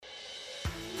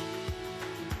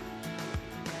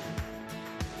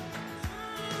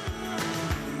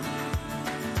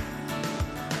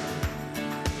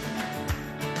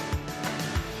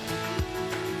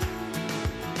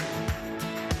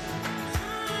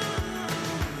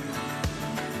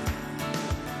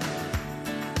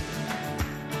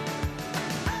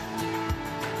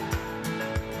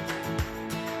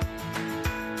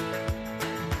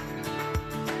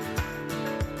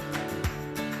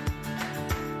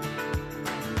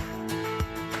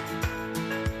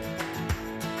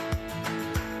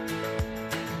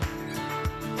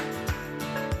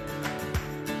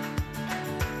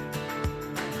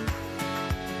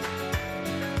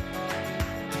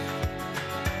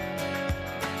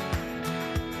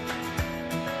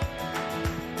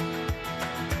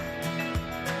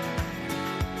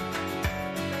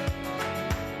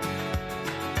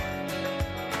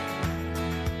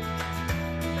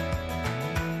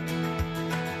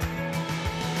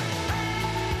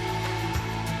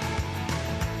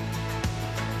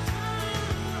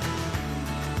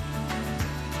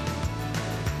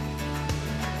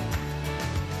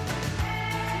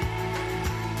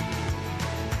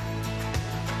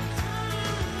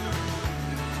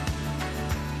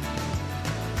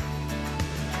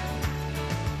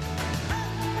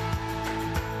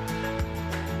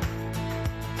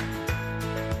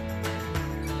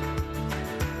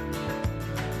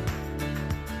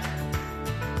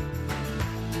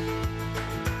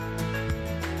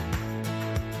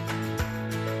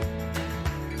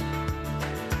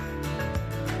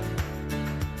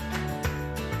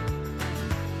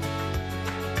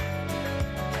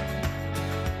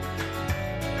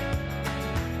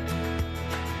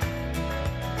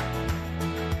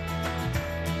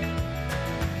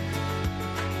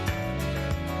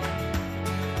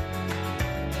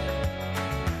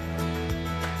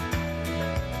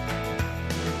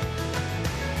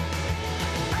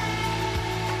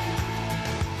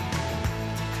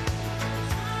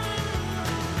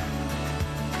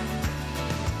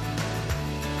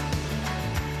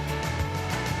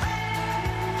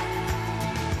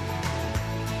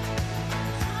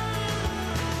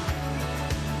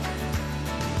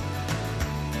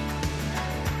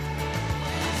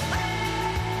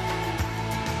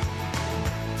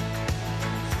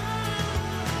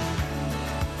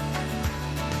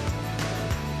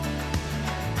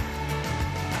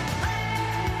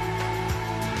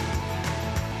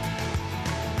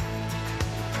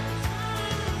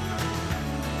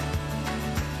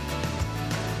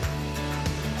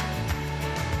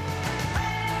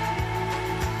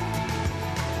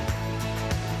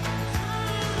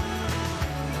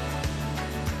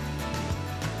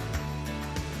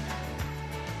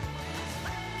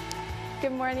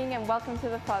Good morning and welcome to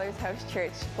the Father's House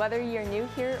Church. Whether you're new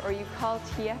here or you call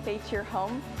TFH your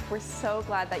home, we're so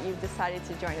glad that you've decided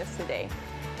to join us today.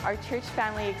 Our church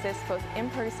family exists both in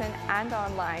person and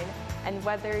online, and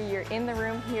whether you're in the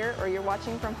room here or you're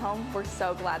watching from home, we're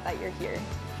so glad that you're here.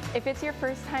 If it's your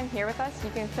first time here with us, you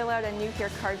can fill out a new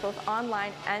here card both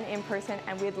online and in person,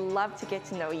 and we'd love to get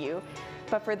to know you.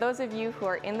 But for those of you who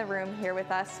are in the room here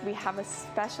with us, we have a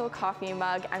special coffee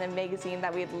mug and a magazine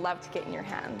that we'd love to get in your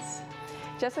hands.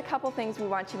 Just a couple things we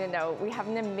want you to know. We have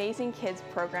an amazing kids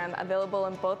program available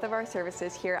in both of our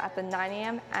services here at the 9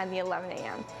 a.m. and the 11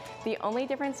 a.m. The only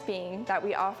difference being that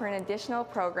we offer an additional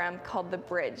program called The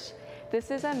Bridge.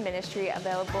 This is a ministry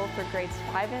available for grades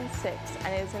 5 and 6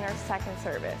 and is in our second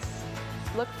service.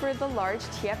 Look for the large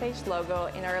TFH logo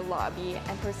in our lobby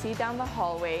and proceed down the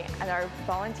hallway, and our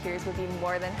volunteers would be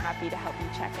more than happy to help you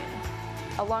check in.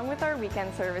 Along with our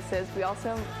weekend services, we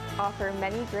also offer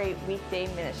many great weekday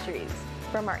ministries.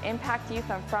 From our Impact Youth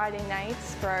on Friday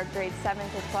nights for our grades 7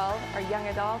 to 12, our young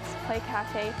adults, Play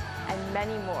Cafe, and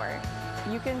many more.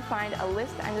 You can find a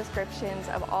list and descriptions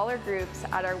of all our groups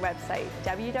at our website,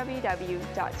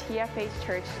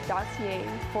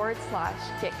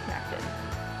 www.tfhchurch.ca/get-connected.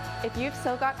 If you've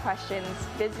still got questions,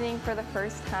 visiting for the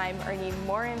first time, or need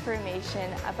more information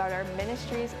about our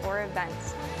ministries or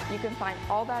events, you can find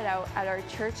all that out at our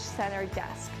Church Center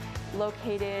desk,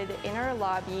 located in our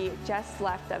lobby just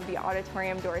left of the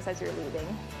auditorium doors as you're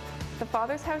leaving. The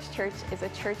Father's House Church is a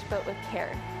church built with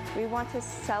care. We want to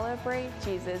celebrate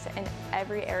Jesus in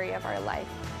every area of our life,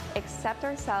 accept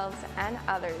ourselves and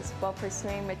others while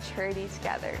pursuing maturity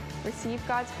together, receive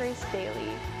God's grace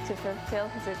daily to fulfill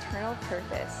His eternal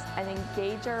purpose, and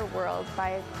engage our world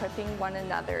by equipping one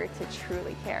another to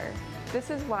truly care. This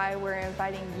is why we're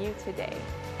inviting you today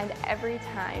and every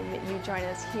time you join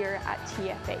us here at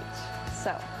TFH.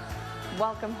 So,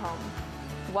 welcome home.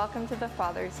 Welcome to the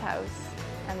Father's house,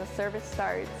 and the service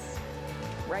starts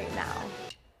right now.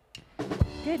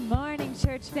 Good morning,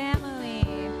 church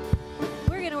family.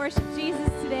 We're going to worship Jesus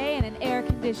today in an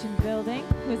air-conditioned building.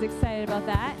 Who's excited about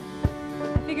that?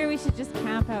 I figure we should just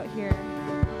camp out here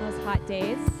on those hot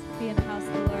days, be in the house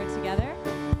of the Lord together.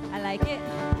 I like it.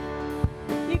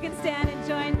 You can stand and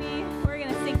join me. We're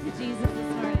going to sing to Jesus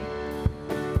this morning.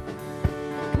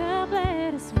 Come,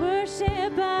 let us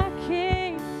worship our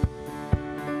King.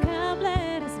 Come,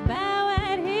 let us bow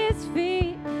at His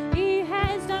feet. He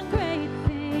has done great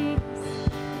things.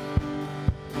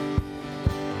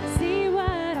 See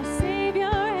what our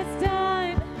Savior has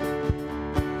done.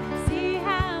 See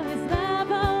how His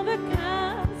love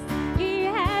overcomes. He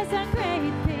has done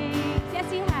great things.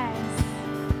 Yes, He has.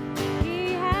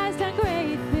 He has done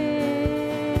great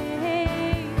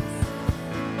things.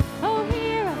 Oh,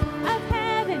 hero of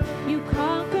heaven, you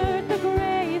conquered the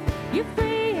grave.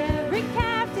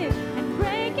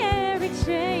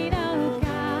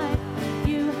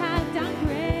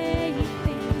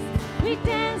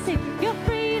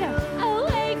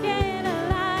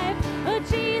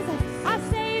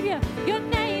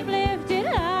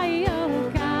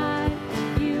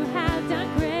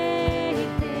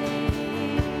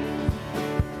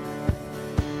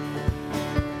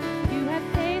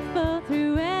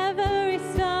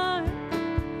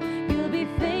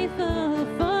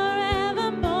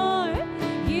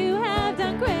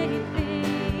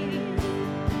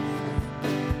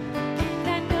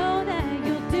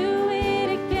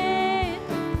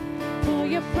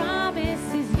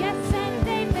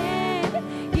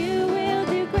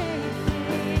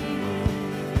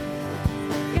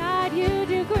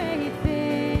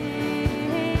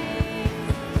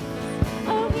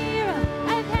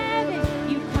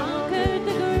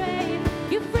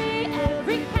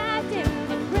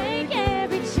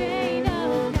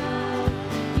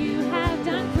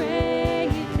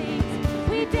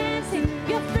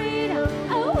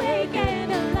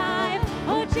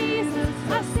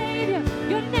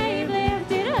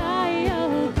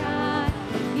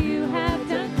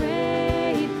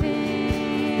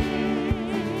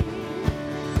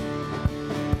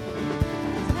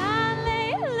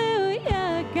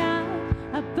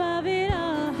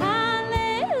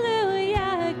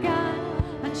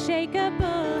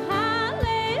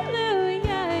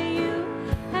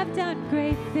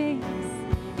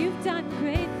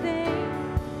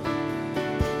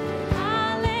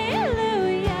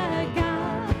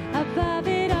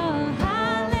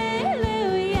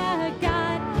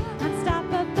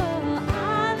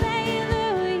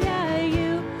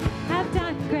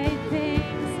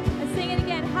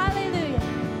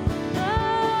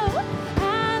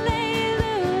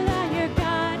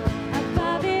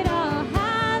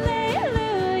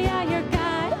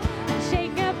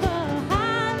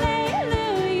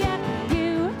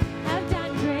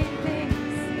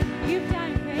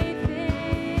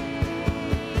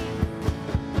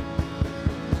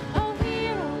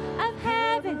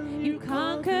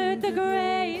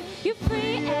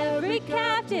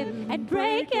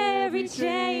 break every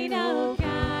chain, oh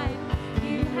God.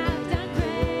 You have done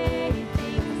great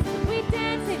things. We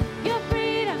dance in your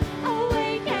freedom,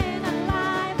 awake and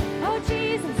alive. Oh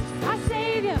Jesus, our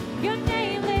Savior, your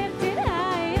name lifted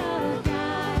high, oh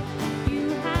God. You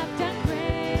have done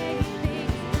great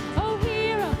things. Oh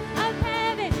hero of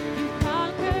heaven, you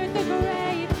conquered the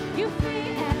grave. You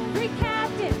free every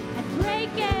captive and break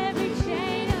every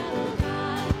chain, oh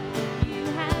God. You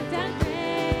have done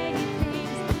great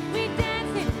things. We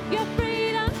dance in your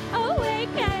freedom, awake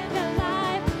and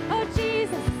alive. Oh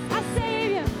Jesus, our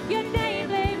Savior, your name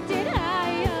lifted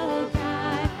high, oh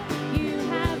God. You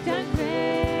have done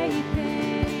great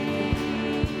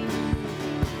things.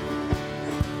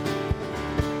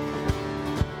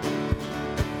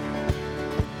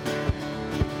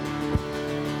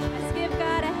 Let's give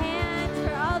God a hand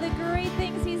for all the great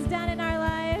things He's done in our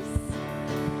lives.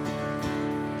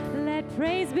 Let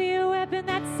praise be a weapon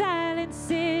that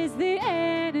silences the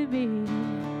enemy.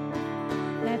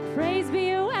 Let praise be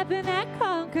a weapon that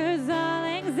conquers all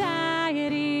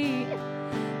anxiety.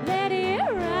 Let it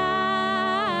rise.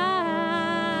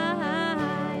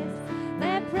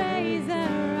 Let praise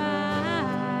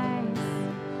arise.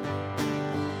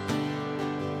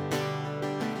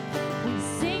 We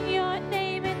sing your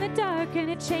name in the dark and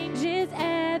it changes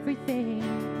everything.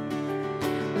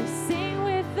 We sing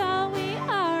with all we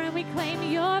are and we claim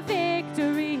your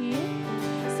victory.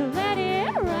 So let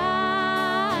it rise.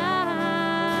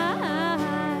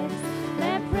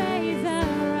 Let praise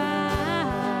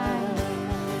arise.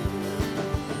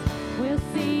 We'll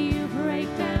see you break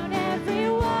down every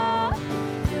wall.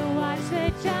 We'll watch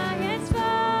the giants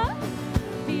fall.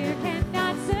 Fear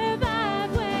cannot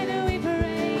survive when we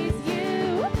praise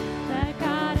you. The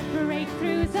God of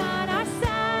breakthroughs on our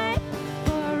side.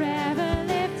 Forever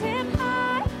lift him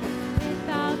high. With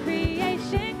all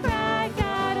creation cry,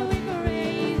 God, we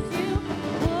praise you.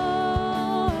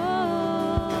 Oh,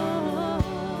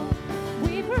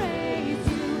 we praise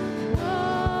you. Oh,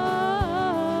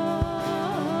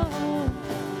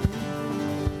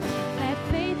 let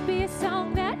faith be a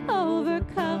song that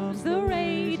overcomes the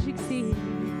raging sea.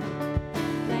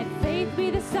 Let faith be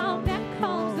the song that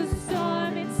calms the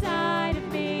storm inside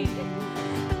of me.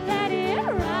 Let it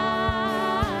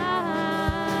rise.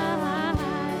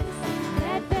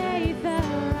 Let faith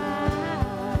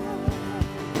arise.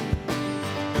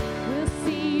 We'll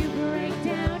see you break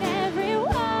down every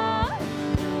wall.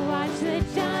 We'll watch the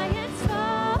giants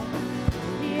fall.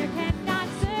 Fear cannot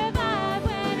survive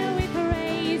when we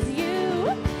praise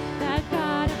you. The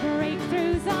God of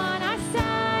breakthroughs on our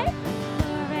side.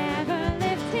 Forever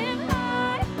lift him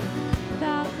high. With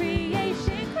all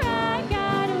creation cry,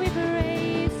 God, we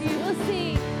praise you.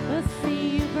 We'll see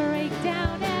you break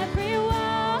down every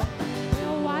wall.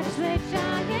 We'll watch the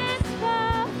giants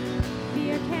fall.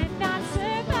 Fear cannot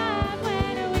survive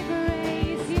when we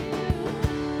praise you.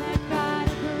 The God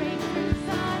of breakthroughs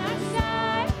on our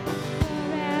side.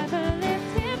 Forever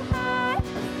lift him high.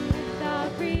 With all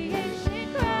creation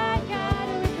cry, God,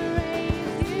 we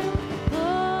praise you.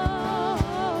 Oh,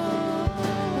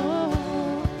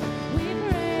 we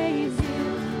praise you.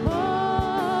 Oh,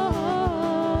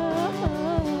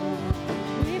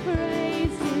 we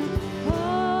praise you.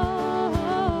 Oh,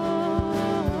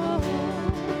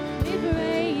 we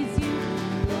praise you.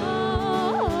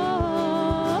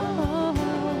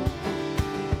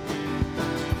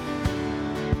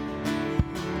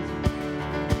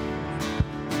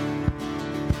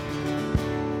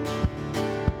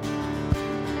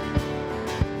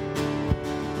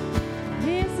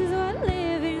 This is what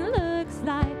living looks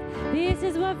like. This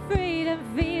is what freedom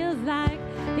feels like.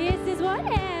 This is what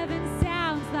heaven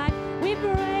sounds like. We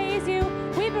praise you.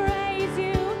 We praise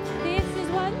you. This is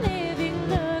what living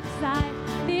looks like.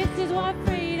 This is what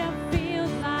freedom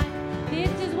feels like.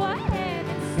 This is what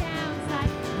heaven sounds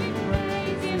like. We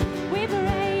praise you. We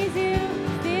praise you.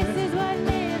 This is what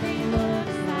living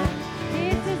looks like.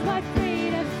 This is what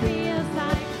freedom feels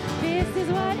like. This is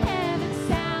what heaven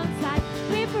sounds like.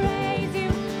 We praise you.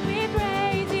 We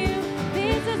praise you.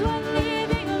 This is what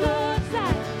living looks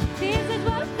like. This is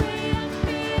what freedom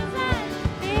feels like.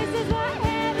 This is what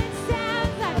heaven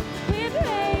sounds like. We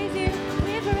praise you.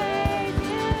 We praise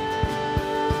you.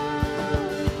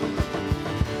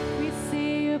 We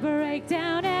see you break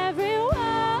down every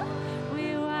wall.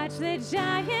 We watch the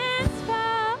giants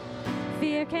fall.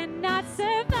 Fear cannot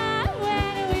survive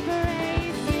when we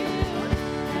praise you.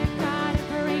 The God of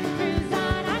breakthroughs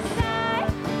on our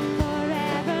side.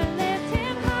 Forever lift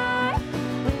him high.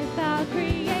 With all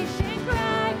creation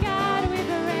cry, God, we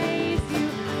praise you.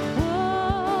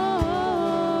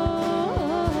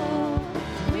 Oh,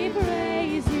 we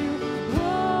praise you. Oh,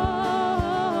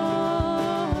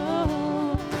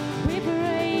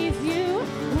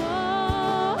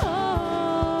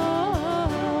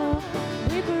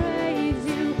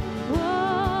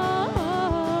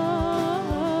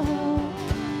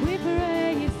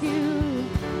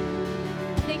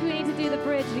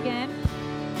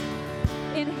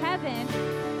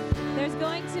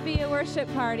 to be a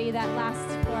worship party that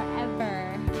lasts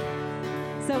forever.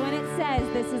 So when it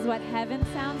says this is what heaven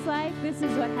sounds like, this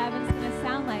is what heaven's going to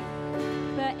sound like.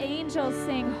 The angels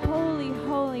sing, holy,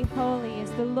 holy, holy is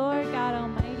the Lord God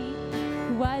Almighty,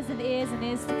 who was and is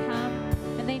to come.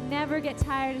 And they never get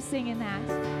tired of singing that.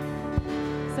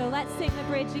 So let's sing the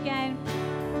bridge again.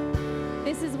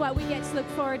 This is what we get to look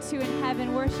forward to in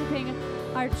heaven, worshiping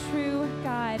our true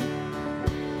God.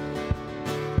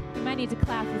 You might need to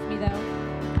clap with me, though.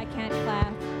 I can't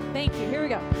clap. Thank you. Here we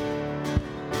go.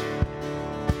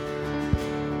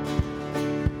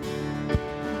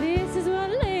 This is what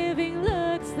living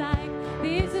looks like.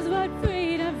 This is what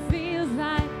freedom feels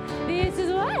like. This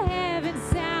is what heaven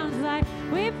sounds like.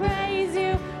 We praise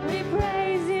you. We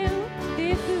praise you.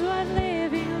 This is what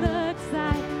living looks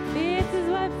like. This is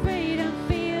what freedom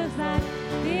feels like.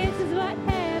 This is what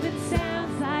heaven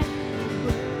sounds like.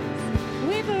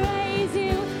 We praise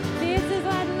you. This is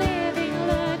what living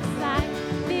looks like.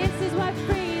 This is what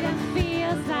freedom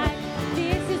feels like.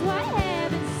 This is what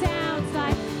heaven sounds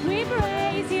like. We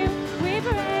praise you. We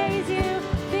praise you.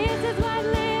 This is what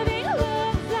living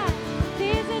looks like.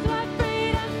 This is what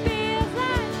freedom feels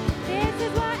like. This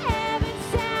is what heaven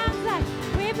sounds like.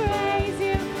 We praise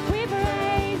you. We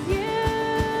praise you.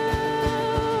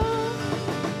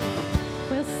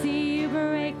 We'll see you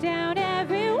break down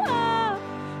every wall.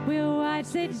 We'll watch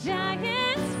the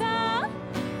giants fall.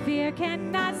 Fear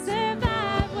cannot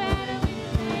survive when we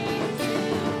praise you.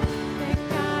 The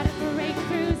God of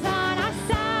breakthroughs on our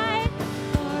side.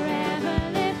 Forever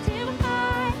lift him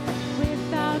high.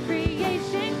 With all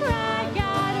creation cry,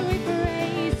 God, we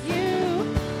praise you.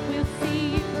 We'll see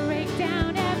you break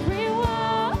down every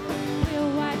wall.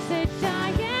 We'll watch the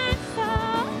giants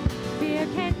fall. Fear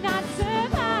cannot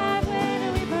survive when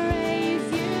we praise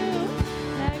you.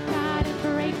 The God of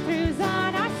breakthroughs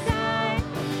on our side.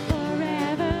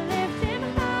 Forever lift him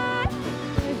high.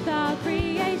 With all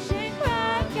creation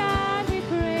cry, God, we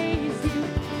praise you.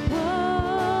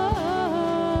 Whoa,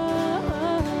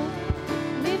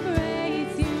 we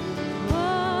praise you.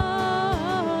 Whoa,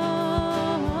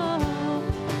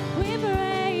 we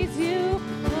praise you.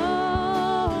 Whoa,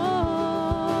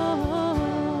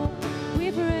 we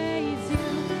praise you.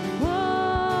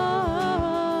 Whoa,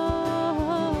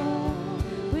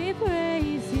 we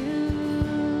praise you.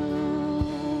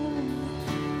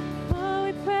 Oh,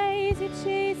 we praise you,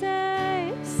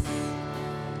 Jesus.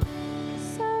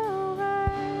 So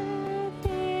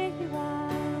worthy you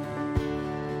are.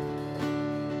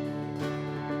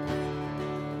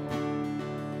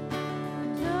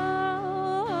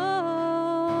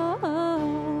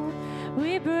 Oh,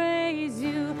 we praise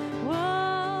you.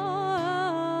 Whoa,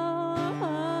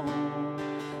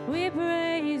 we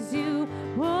praise you.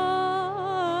 Whoa,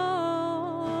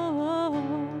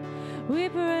 we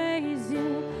praise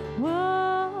you. Whoa.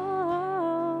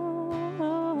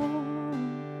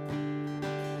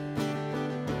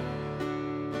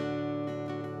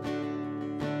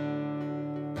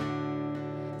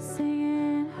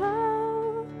 Singing,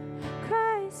 oh,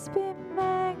 Christ be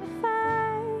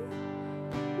magnified.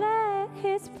 Let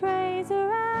his praise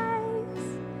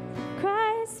arise.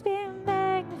 Christ be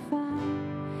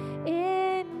magnified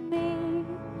in me.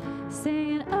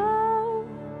 Singing, oh,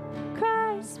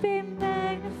 Christ be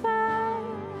magnified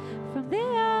from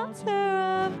the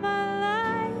altar of my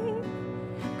life.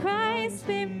 Christ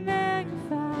be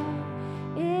magnified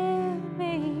in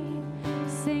me.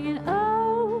 Singing,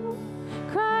 oh,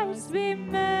 Christ be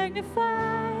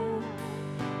magnified.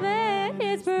 Let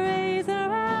his praise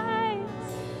arise.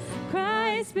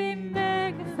 Christ be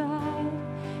magnified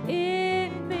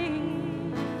in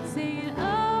me. Singing,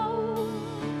 oh,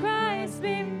 Christ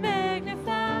be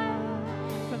magnified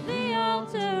from the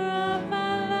altar of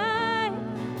my life.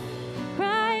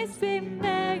 Christ be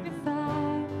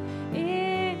magnified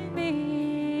in me.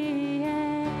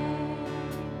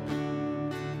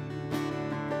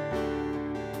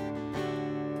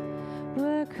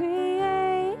 Were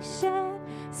creation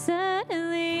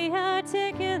suddenly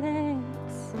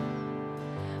articulates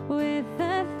with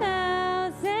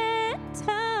 1,000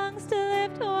 tongues to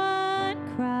lift one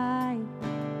cry.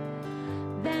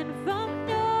 Then from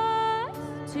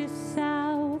north to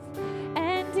south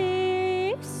and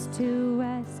east to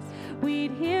west,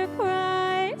 we'd hear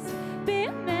Christ be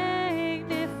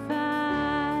magnified.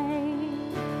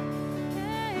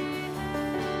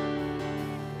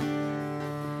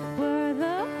 Were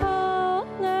the whole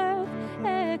earth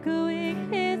echoing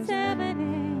his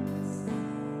eminence,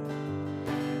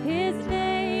 his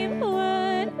name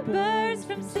would burst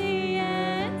from sea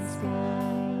and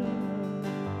sky,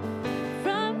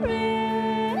 from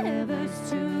rivers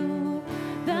to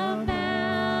the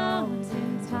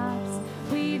mountain tops.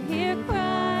 We'd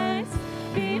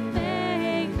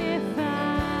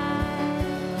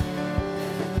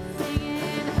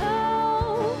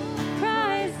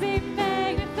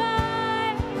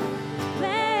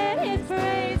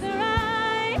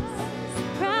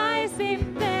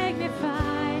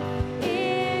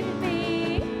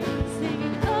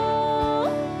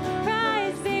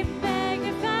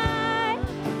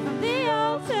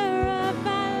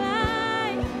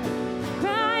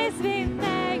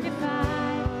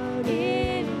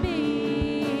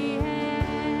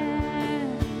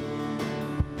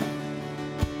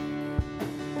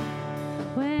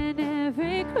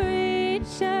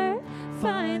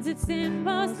its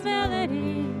inmost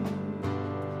melody,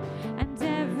 and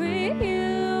every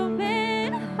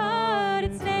human heart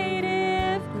its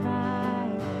native cry.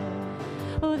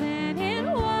 Oh, then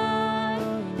in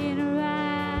one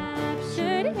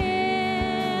enraptured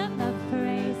hymn of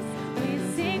praise, we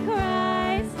sing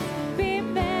Christ be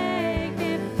magnified.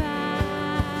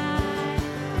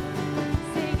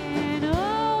 Singing,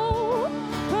 oh,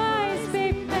 Christ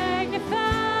be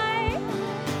magnified.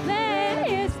 Let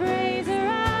his praise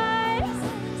arise.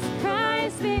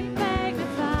 Christ be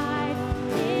magnified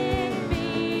in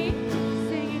me.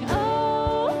 Singing,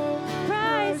 oh,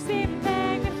 Christ be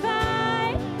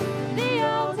magnified. The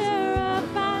altar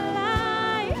of my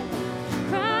life.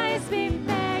 Christ be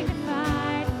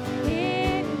magnified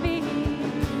in me.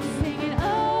 Singing,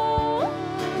 oh,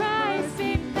 Christ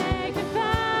be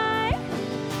magnified.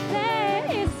 Let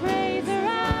his praise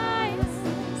arise.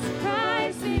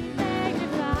 Christ be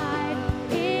magnified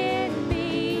in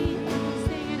me.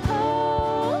 Singing,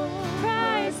 oh,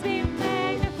 Christ be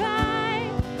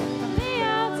magnified. From the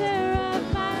altar of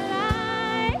my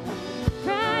life.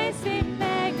 Christ be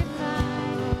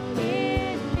magnified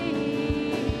in me.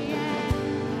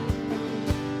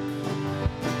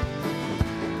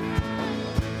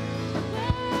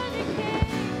 Worthy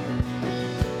King,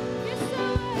 you're so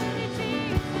worthy,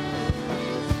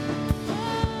 Jesus.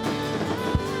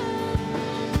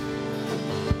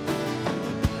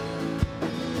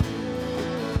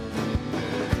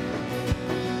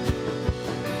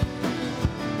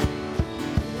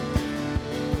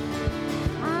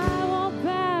 I won't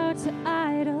bow to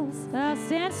idols. I'll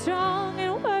stand strong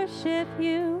and worship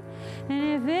you. And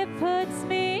if it puts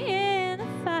me in the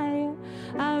fire,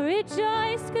 I'll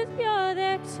rejoice 'cause you're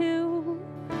there too.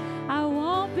 I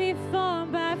won't be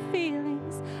formed by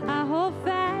feelings. I hold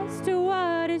fast to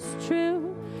what is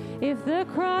true. If the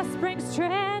cross brings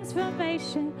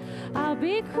transformation, I'll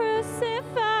be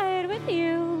crucified with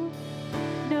you.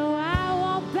 No, I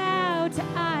won't bow to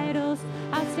idols.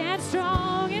 I'll stand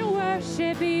strong and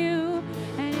worship you.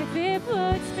 And if it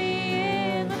puts me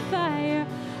in the fire,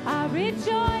 I'll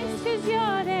rejoice 'cause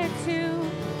you're there too.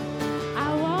 I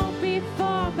won't be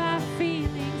formed by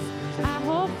feelings. I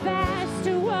hold fast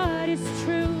to what is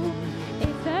true.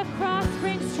 If the cross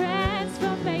brings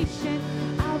transformation,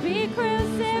 I'll be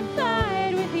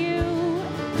crucified with you.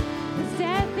 'Cause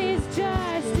death is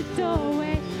just a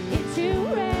doorway into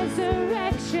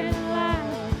resurrection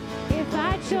life. If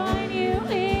I join you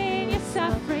in your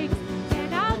suffering, then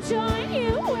I'll join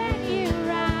you when you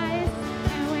rise.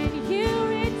 And when you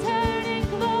return in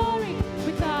glory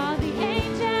with all the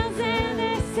angels and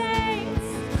the saints,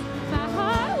 my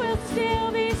heart will still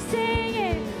be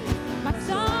singing. My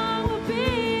song will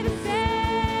be the same.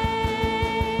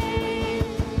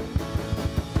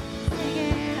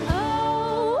 Singing,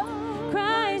 oh,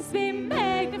 Christ be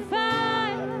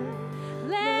magnified.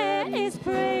 Let his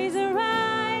praise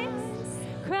arise.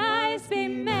 Christ be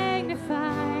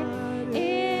magnified.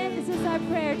 This is our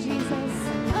prayer, Jesus.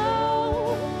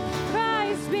 Oh,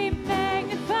 Christ be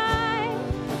magnified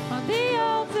on the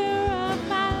altar of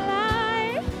my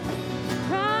life.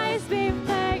 Christ be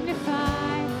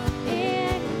magnified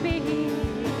in me.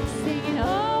 Singing,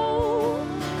 oh,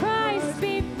 Christ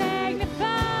be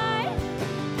magnified.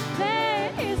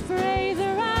 Let his praise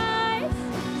arise.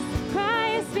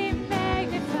 Christ be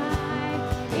magnified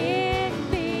in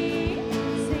me.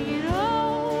 Singing,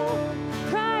 oh,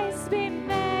 Christ be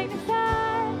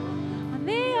magnified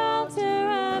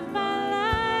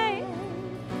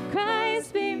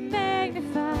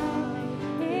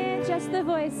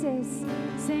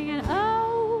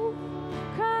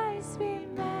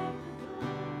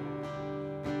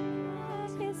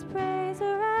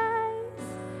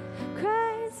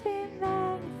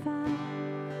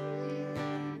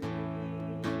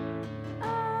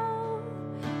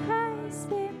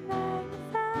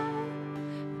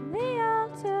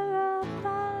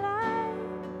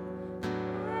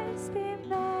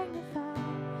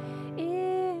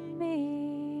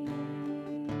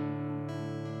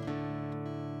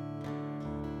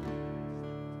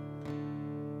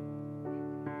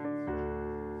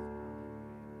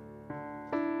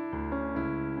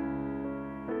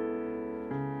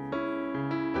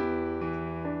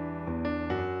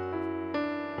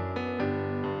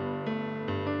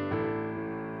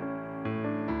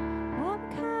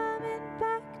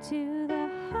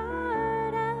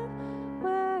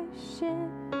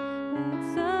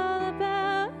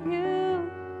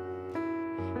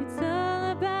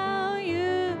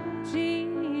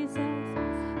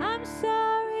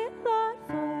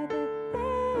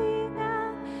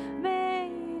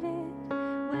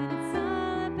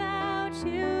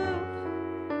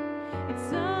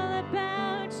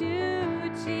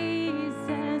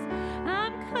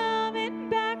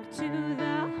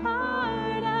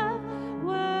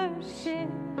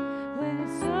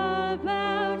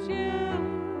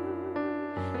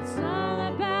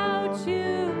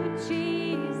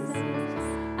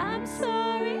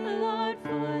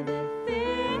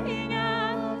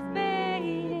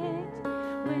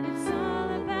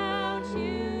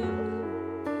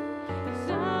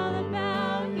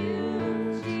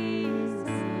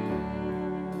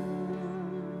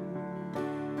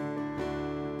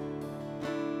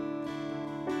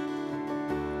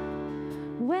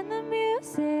when the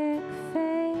music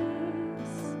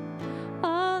fades,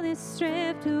 all is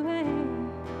stripped away,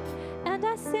 and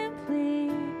I simply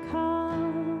call,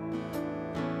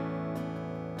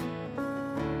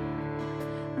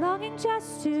 longing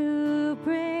just to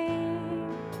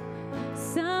bring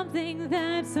something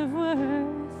that's of worth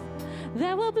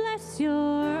that will bless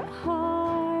your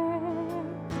heart.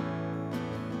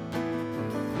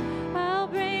 I'll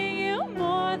bring you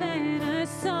more than a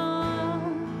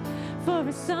song, for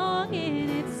a song in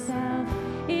itself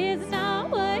is not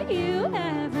what you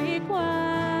have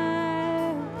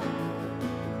required.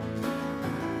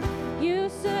 You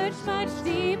search much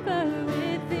deeper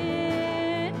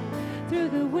within, through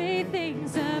the way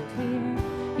things appear.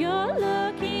 You're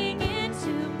looking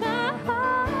into my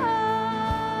heart.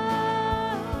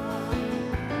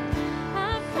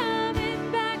 I'm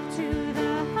coming back to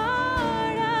the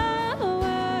heart of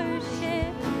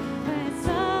worship, where it's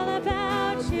all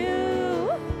about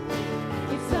you.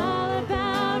 It's all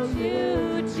about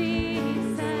you,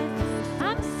 Jesus.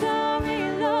 I'm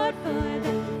sorry, Lord, for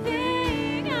the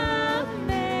thing I've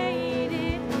made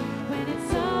it, when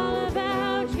it's all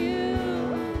about you.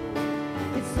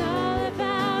 It's all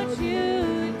about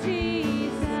you,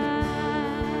 Jesus.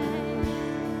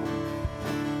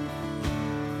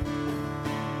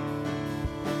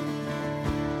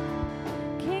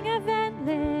 King of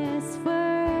endless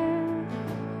worth,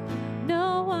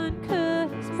 no one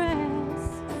could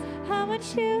express how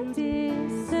much you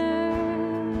deserve.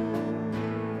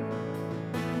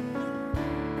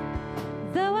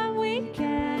 Though I'm weak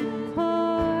and poor,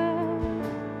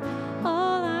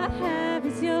 all I have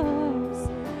is yours,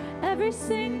 every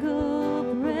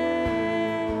single breath.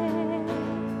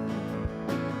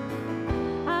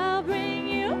 I'll bring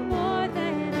you more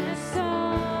than a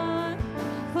song,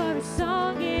 for a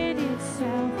song in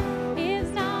itself is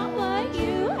not what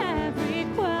you have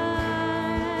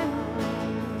required.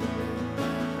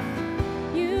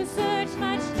 You search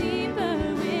much deeper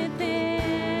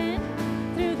within,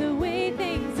 through the way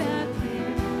things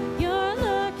appear. You're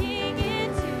looking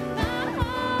into my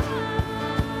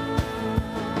heart.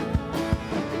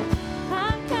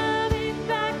 I'm coming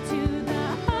back to the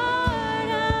heart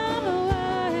of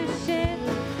worship,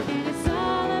 and it's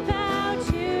all about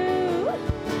you.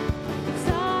 It's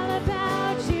all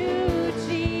about you,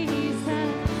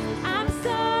 Jesus. I'm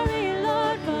sorry,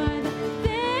 Lord, for the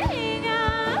thing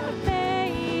I've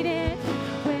made it,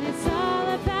 when it's all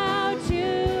about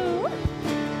you.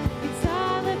 It's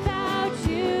all about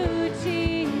you,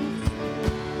 Jesus.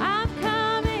 I'm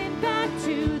coming back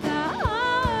to the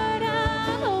heart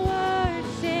of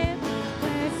worship,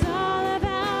 where it's all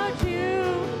about you.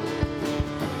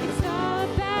 It's all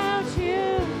about you,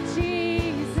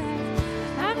 Jesus.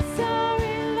 I'm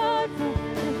sorry, Lord, for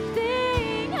the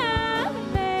thing I've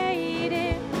made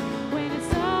it, when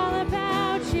it's all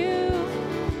about you.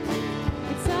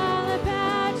 It's all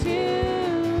about you.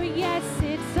 Yes,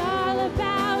 it's all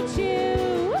about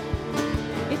you.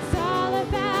 It's all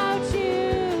about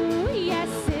you.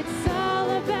 Yes, it's all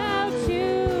about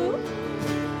you.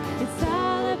 It's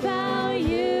all about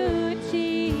you,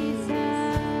 Jesus.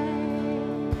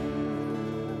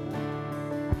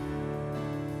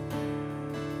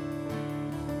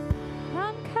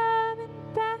 I'm coming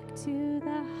back to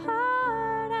the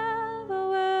heart of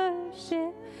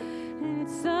worship, and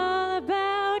it's all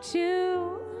about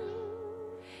you.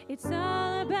 It's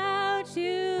all about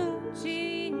you,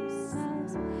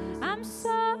 Jesus. I'm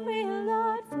sorry,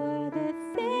 Lord, for the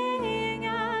thing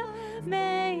I've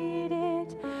made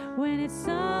it, when it's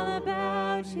all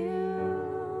about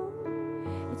you.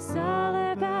 It's all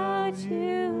about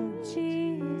you,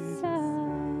 Jesus.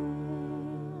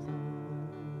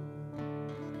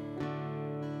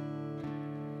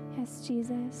 Yes,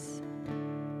 Jesus.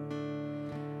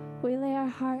 We lay our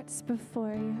hearts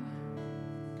before you.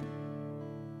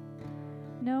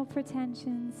 No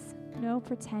pretensions, no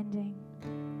pretending.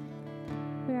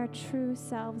 We are true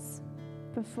selves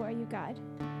before you, God.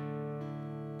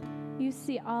 You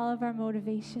see all of our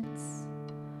motivations,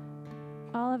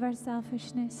 all of our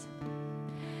selfishness,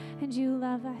 and you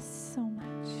love us so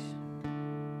much.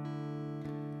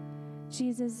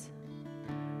 Jesus,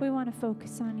 we want to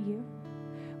focus on you.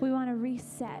 We want to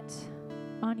reset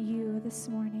on you this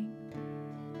morning.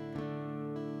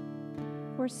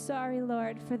 We're sorry,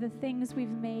 Lord, for the things we've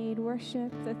made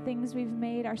worship, the things we've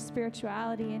made our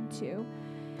spirituality into,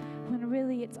 when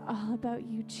really it's all about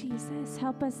you, Jesus.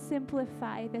 Help us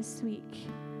simplify this week.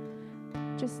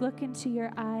 Just look into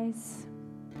your eyes,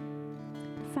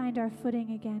 find our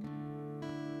footing again,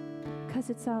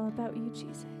 because it's all about you,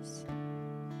 Jesus.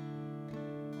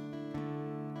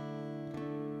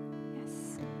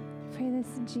 Yes, pray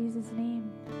this in Jesus' name.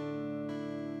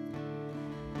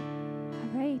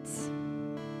 All right.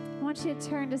 I want you to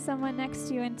turn to someone next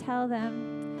to you and tell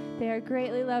them they are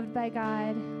greatly loved by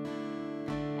God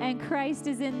and Christ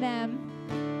is in them.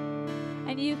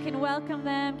 And you can welcome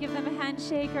them, give them a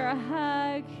handshake or a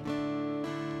hug.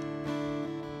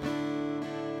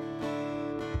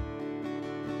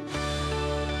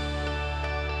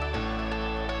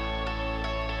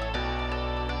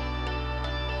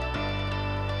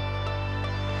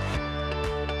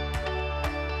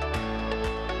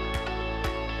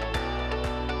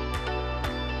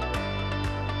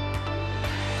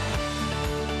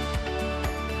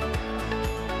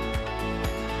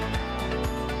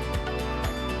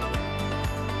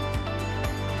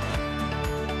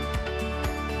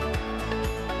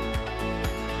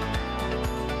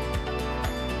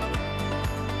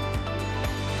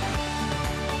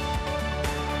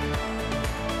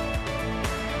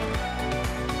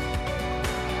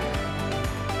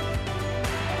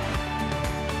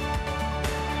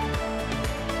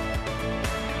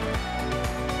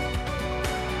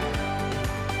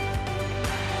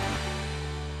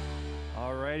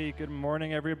 Good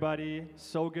morning, everybody.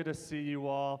 So good to see you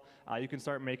all. You can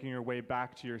start making your way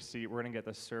back to your seat. We're going to get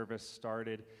the service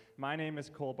started. My name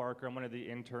is Cole Barker. I'm one of the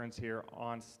interns here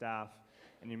on staff.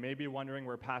 And you may be wondering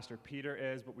where Pastor Peter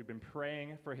is, but we've been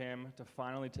praying for him to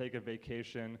finally take a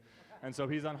vacation. And so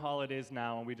he's on holidays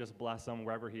now, and we just bless him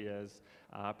wherever he is,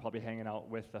 probably hanging out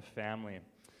with the family.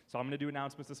 So I'm going to do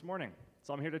announcements this morning.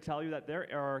 So I'm here to tell you that there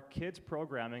are kids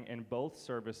programming in both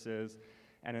services.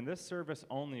 And in this service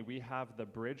only, we have the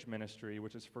Bridge Ministry,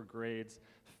 which is for grades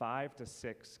 5 to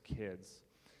 6 kids.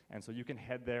 And so you can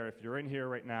head there if you're in here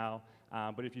right now.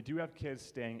 But if you do have kids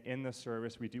staying in the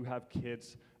service, we do have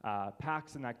kids'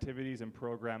 packs and activities and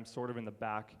programs sort of in the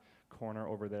back corner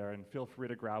over there. And feel free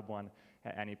to grab one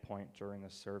at any point during the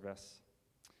service.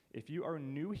 If you are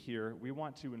new here, we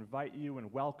want to invite you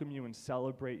and welcome you and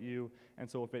celebrate you. And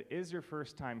so if it is your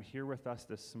first time here with us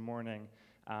this morning,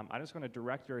 I just want to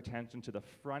direct your attention to the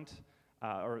front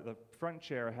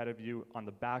chair ahead of you. On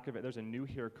the back of it, there's a new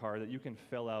here card that you can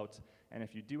fill out. And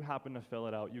if you do happen to fill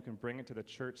it out, you can bring it to the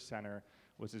church center,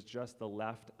 which is just the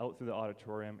left out through the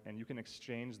auditorium, and you can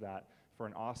exchange that for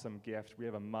an awesome gift. We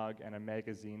have a mug and a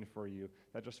magazine for you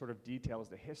that just sort of details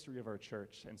the history of our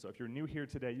church. And so if you're new here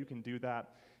today, you can do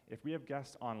that. If we have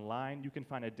guests online, you can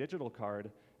find a digital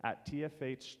card at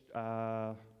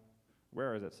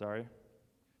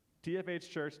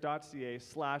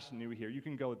tfhchurch.ca/new here. You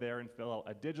can go there and fill out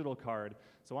a digital card.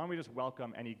 So why don't we just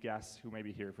welcome any guests who may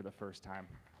be here for the first time.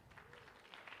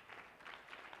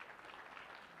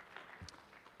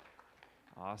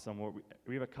 Awesome. Well,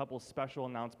 we have a couple special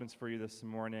announcements for you this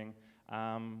morning.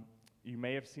 You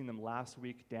may have seen them last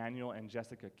week, Daniel and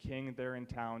Jessica King. They're in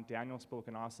town. Daniel spoke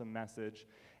an awesome message,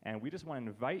 and we just want to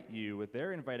invite you,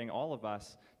 they're inviting all of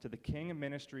us to the King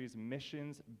Ministries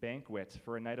Missions Banquet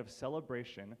for a night of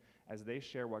celebration as they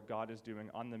share what God is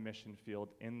doing on the mission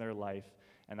field in their life,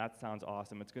 and that sounds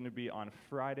awesome. It's going to be on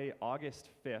Friday, August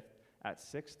 5th at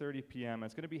 6:30 p.m.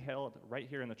 It's going to be held right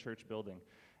here in the church building.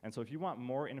 And so if you want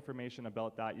more information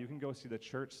about that, you can go see the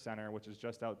church center, which is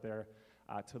just out there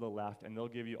to the left, and they'll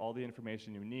give you all the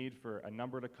information you need for a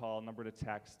number to call, a number to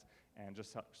text, and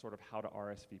just sort of how to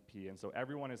RSVP. And so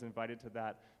everyone is invited to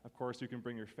that. Of course, you can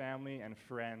bring your family and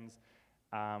friends.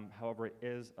 However, it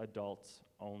is adults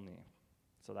only.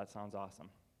 So that sounds awesome.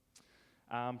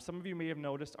 Some of you may have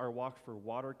noticed our Walk for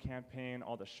Water campaign,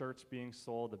 all the shirts being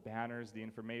sold, the banners, the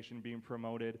information being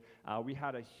promoted. We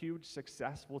had a huge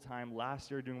successful time last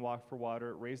year doing Walk for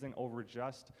Water, raising over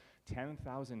just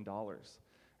 $10,000.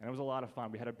 And it was a lot of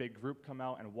fun. We had a big group come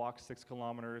out and walk 6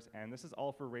 kilometers, and this is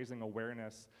all for raising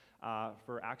awareness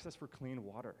for access for clean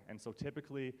water. And so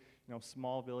typically,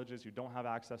 small villages who don't have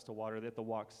access to water, they have to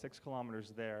walk 6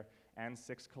 kilometers there and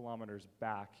 6 kilometers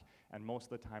back, and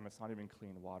most of the time it's not even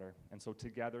clean water. And so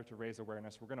together, to raise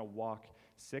awareness, we're going to walk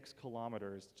 6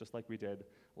 kilometers just like we did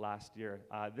last year.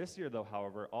 This year, though,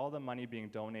 however, all the money being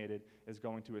donated is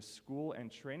going to a school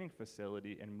and training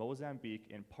facility in Mozambique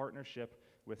in partnership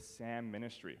with SAM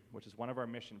Ministry, which is one of our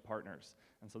mission partners.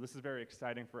 And so this is very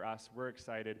exciting for us. We're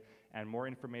excited, and more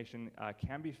information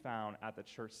can be found at the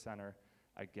church center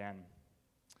again.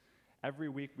 Every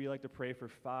week, we like to pray for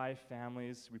 5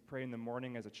 families. We pray in the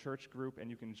morning as a church group, and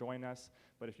you can join us.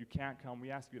 But if you can't come, we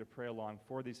ask you to pray along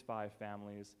for these 5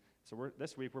 families. So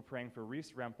this week, we're praying for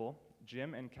Reese Rempel,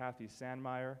 Jim and Kathy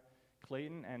Sandmeyer,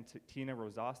 Clayton and Tina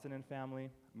Rosaston and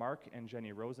family, Mark and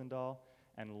Jenny Rosendahl,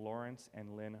 and Lawrence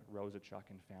and Lynn Rosachuk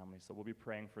and family. So we'll be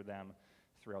praying for them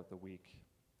throughout the week.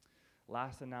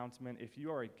 Last announcement, if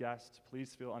you are a guest,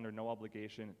 please feel under no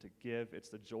obligation to give. It's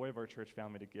the joy of our church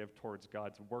family to give towards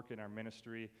God's work in our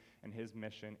ministry and his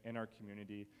mission in our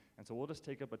community. And so we'll just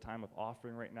take up a time of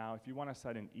offering right now. If you want to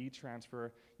send an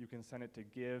e-transfer, you can send it to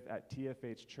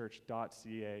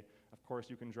give@tfhchurch.ca. Of course,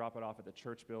 you can drop it off at the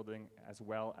church building as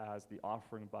well as the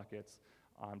offering buckets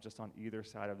just on either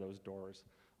side of those doors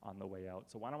on the way out.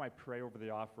 So why don't I pray over the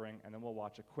offering, and then we'll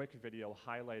watch a quick video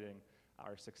highlighting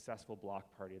our successful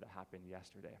block party that happened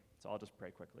yesterday. So I'll just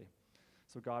pray quickly.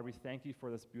 So God, we thank you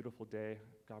for this beautiful day.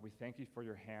 God, we thank you for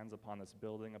your hands upon this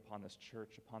building, upon this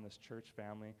church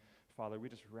family. Father, we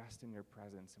just rest in your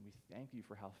presence, and we thank you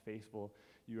for how faithful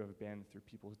you have been through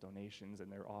people's donations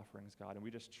and their offerings, God. And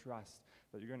we just trust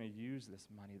that you're going to use this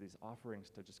money, these offerings,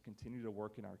 to just continue to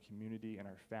work in our community and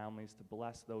our families, to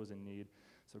bless those in need.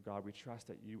 So God, we trust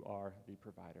that you are the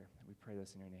provider. And we pray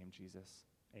this in your name, Jesus.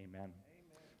 Amen.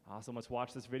 Awesome. Let's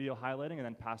watch this video highlighting, and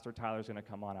then Pastor Tyler's going to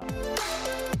come on up.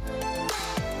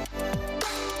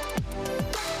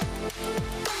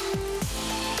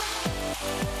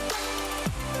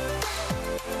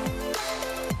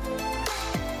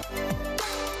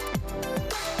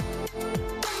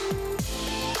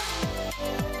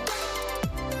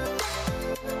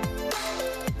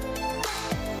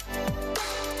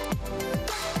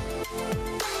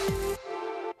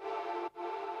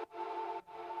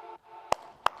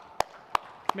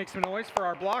 Make some noise for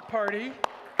our block party.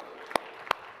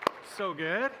 So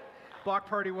good. Block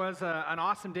party was an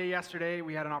awesome day yesterday.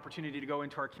 We had an opportunity to go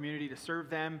into our community to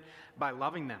serve them by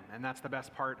loving them. And that's the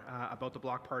best part about the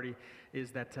block party,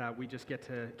 is that we just get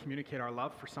to communicate our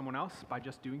love for someone else by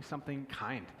just doing something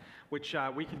kind, which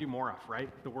we can do more of,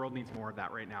 right? The world needs more of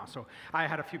that right now. So I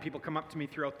had a few people come up to me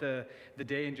throughout the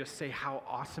day and just say how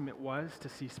awesome it was to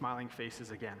see smiling faces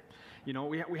again. You know,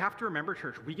 we have to remember,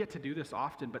 church, we get to do this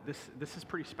often, but this is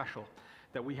pretty special,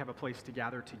 that we have a place to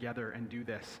gather together and do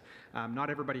this. Not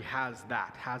everybody has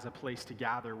a place to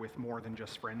gather with more than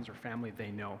just friends or family they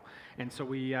know. And so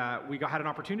we had an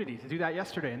opportunity to do that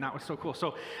yesterday, and that was so cool.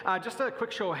 So just a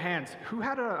quick show of hands. Who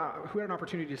had an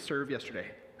opportunity to serve yesterday?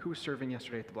 Who was serving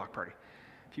yesterday at the block party?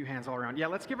 A few hands all around. Yeah,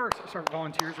 let's give our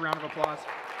volunteers a round of applause.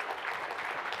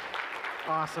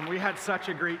 Awesome. We had such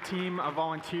a great team of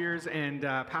volunteers, and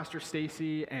Pastor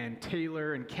Stacy and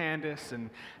Taylor and Candace and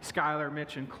Skylar,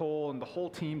 Mitch and Cole and the whole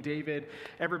team, David,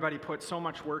 everybody put so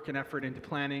much work and effort into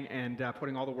planning and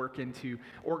putting all the work into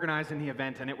organizing the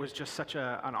event, and it was just such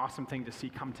an awesome thing to see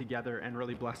come together and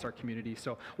really bless our community.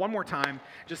 So one more time,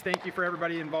 just thank you for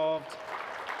everybody involved.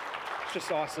 It's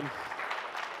just awesome.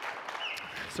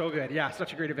 So good. Yeah,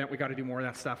 such a great event. We got to do more of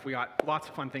that stuff. We got lots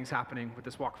of fun things happening with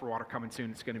this Walk for Water coming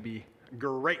soon. It's going to be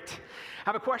great. I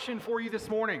have a question for you this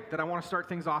morning that I want to start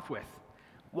things off with.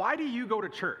 Why do you go to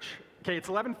church? Okay, it's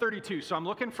 11:32, so I'm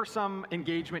looking for some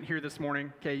engagement here this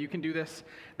morning. Okay, you can do this.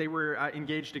 They were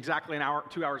engaged exactly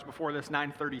 2 hours before this,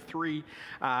 9:33.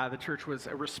 The church was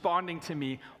responding to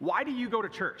me. Why do you go to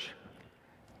church?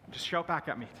 Just shout back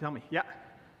at me. Tell me. Yeah? To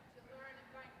learn and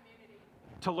find community.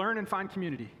 To learn and find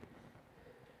community.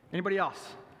 Anybody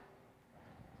else?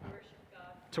 To worship God.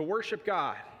 To worship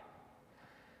God.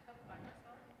 To find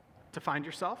myself. To find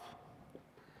yourself?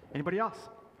 Anybody else?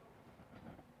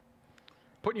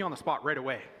 Putting you on the spot right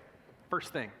away.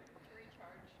 First thing. To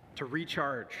recharge. To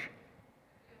recharge.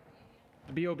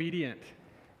 To be obedient.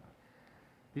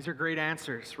 These are great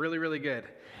answers. Really, really good.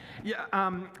 Yeah.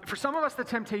 For some of us, the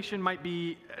temptation might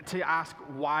be to ask,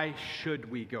 why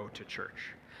should we go to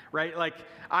church? Right? Like,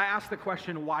 I ask the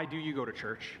question, why do you go to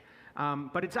church?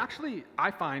 But it's actually, I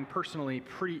find personally,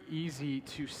 pretty easy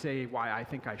to say why I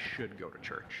think I should go to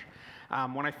church.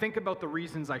 When I think about the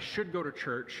reasons I should go to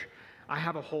church, I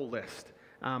have a whole list.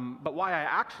 But why I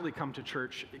actually come to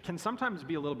church can sometimes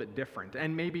be a little bit different,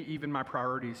 and maybe even my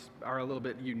priorities are a little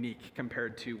bit unique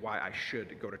compared to why I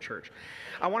should go to church.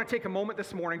 I want to take a moment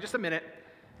this morning, just a minute,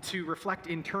 to reflect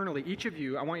internally. Each of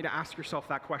you, I want you to ask yourself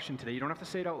that question today. You don't have to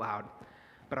say it out loud.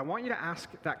 But I want you to ask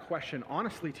that question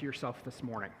honestly to yourself this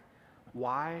morning.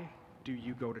 Why do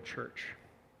you go to church?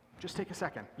 Just take a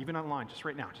second, even online, just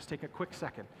right now. Just take a quick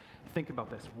second. Think about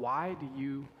this. Why do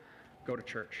you go to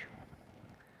church?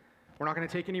 We're not going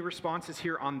to take any responses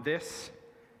here on this.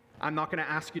 I'm not going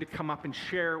to ask you to come up and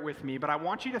share with me, but I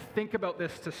want you to think about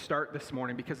this to start this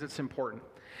morning because it's important.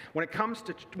 When it comes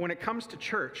to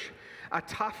church, a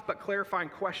tough but clarifying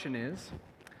question is,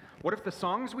 what if the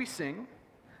songs we sing,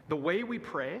 the way we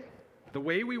pray, the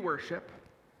way we worship,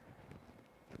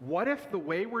 what if the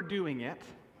way we're doing it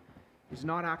is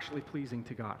not actually pleasing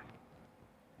to God?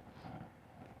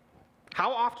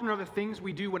 How often are the things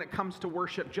we do when it comes to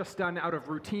worship just done out of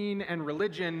routine and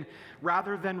religion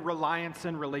rather than reliance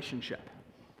and relationship?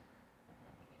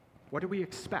 What do we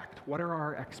expect? What are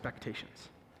our expectations?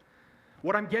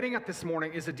 What I'm getting at this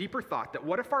morning is a deeper thought that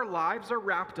what if our lives are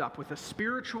wrapped up with a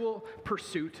spiritual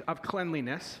pursuit of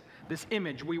cleanliness, this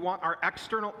image, we want our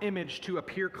external image to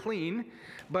appear clean,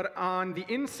 but on the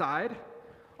inside,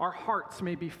 our hearts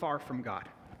may be far from God.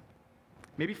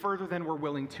 Maybe further than we're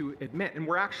willing to admit. And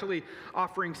we're actually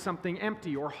offering something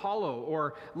empty or hollow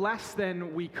or less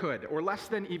than we could or less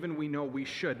than even we know we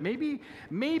should. Maybe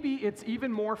it's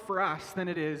even more for us than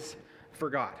it is for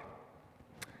God.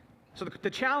 So the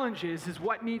challenge is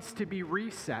what needs to be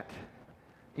reset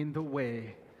in the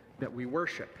way that we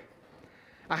worship.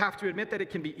 I have to admit that it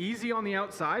can be easy on the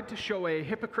outside to show a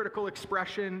hypocritical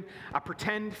expression, a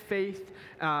pretend faith,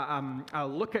 a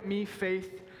look at me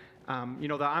faith,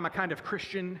 the I'm a kind of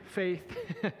Christian faith.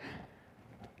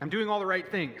 I'm doing all the right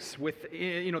things. With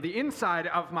the inside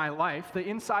of my life, the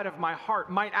inside of my heart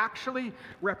might actually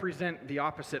represent the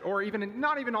opposite, or even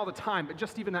not even all the time, but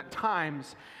just even at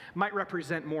times might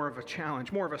represent more of a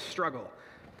challenge, more of a struggle.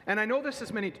 And I know this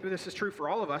is true for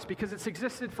all of us because it's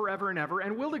existed forever and ever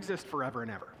and will exist forever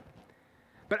and ever.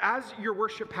 But as your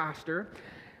worship pastor,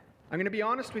 I'm going to be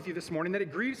honest with you this morning that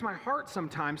it grieves my heart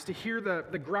sometimes to hear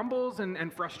the grumbles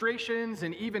and frustrations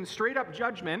and even straight up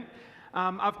judgment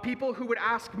of people who would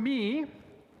ask me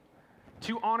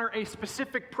to honor a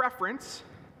specific preference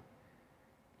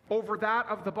over that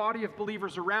of the body of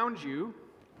believers around you,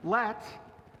 let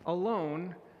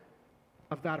alone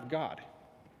of that of God.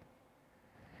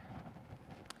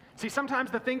 See, sometimes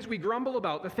the things we grumble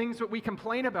about, the things that we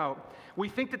complain about, we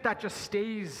think that just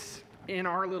stays in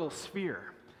our little sphere.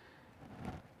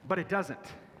 But it doesn't.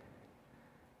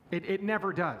 It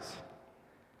never does.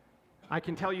 I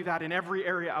can tell you that in every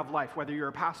area of life, whether you're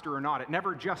a pastor or not, it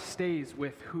never just stays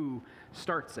with who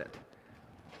starts it.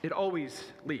 It always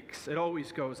leaks. It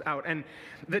always goes out. And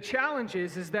the challenge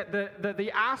is that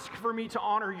the ask for me to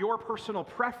honor your personal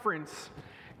preference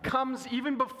comes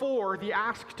even before the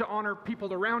ask to honor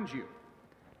people around you,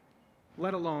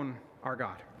 let alone our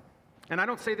God. And I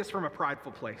don't say this from a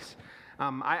prideful place.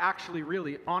 I actually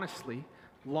really, honestly,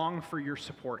 long for your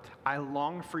support. I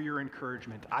long for your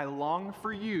encouragement. I long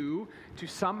for you to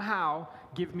somehow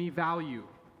give me value.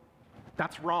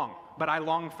 That's wrong, but I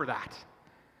long for that.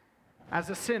 As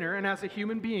a sinner and as a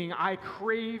human being, I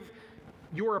crave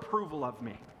your approval of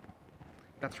me.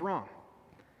 That's wrong.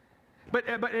 But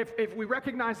if we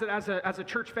recognize that as a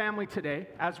church family today,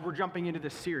 as we're jumping into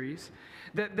this series,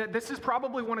 that this is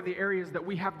probably one of the areas that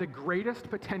we have the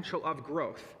greatest potential of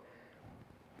growth,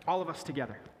 all of us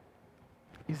together,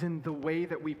 is in the way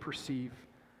that we perceive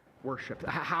worship,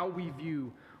 how we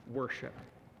view worship.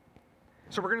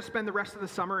 So we're going to spend the rest of the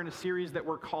summer in a series that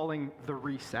we're calling The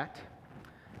Reset,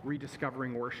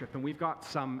 Rediscovering Worship. And we've got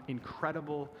some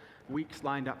incredible weeks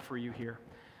lined up for you here.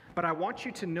 But I want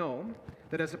you to know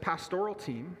that as a pastoral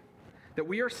team, that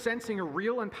we are sensing a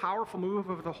real and powerful move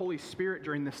of the Holy Spirit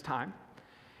during this time.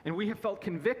 And we have felt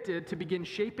convicted to begin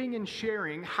shaping and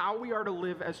sharing how we are to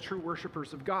live as true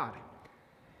worshipers of God.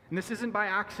 And this isn't by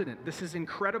accident. This is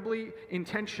incredibly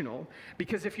intentional,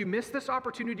 because if you miss this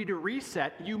opportunity to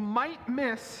reset, you might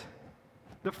miss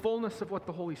the fullness of what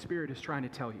the Holy Spirit is trying to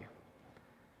tell you.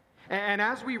 And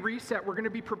as we reset, we're going to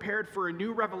be prepared for a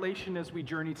new revelation as we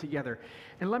journey together.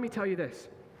 And let me tell you this,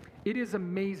 it is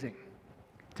amazing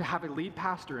to have a lead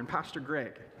pastor and Pastor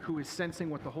Greg who is sensing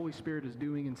what the Holy Spirit is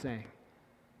doing and saying,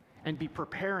 and be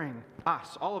preparing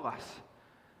us, all of us,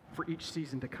 for each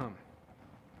season to come.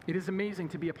 It is amazing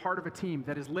to be a part of a team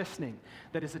that is listening,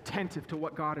 that is attentive to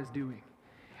what God is doing.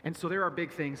 And so there are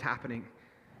big things happening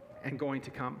and going to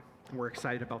come, and we're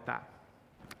excited about that.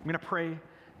 I'm going to pray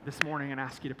this morning and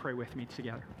ask you to pray with me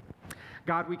together.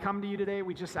 God, we come to you today.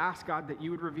 We just ask, God, that you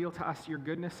would reveal to us your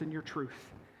goodness and your truth.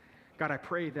 God, I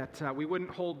pray that we wouldn't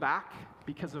hold back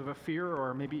because of a fear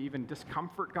or maybe even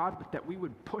discomfort, God, but that we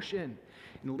would push in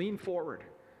and lean forward,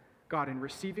 God, in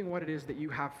receiving what it is that you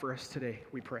have for us today,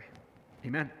 we pray.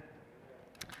 Amen.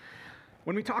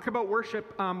 When we talk about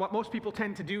worship, what most people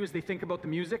tend to do is they think about the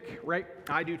music, right?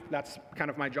 I do. That's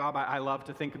kind of my job. I love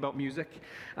to think about music.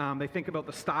 They think about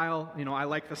the style. I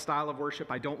like the style of worship.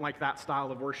 I don't like that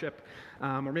style of worship.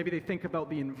 Or maybe they think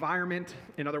about the environment.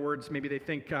 In other words, maybe they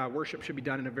think worship should be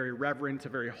done in a very reverent, a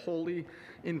very holy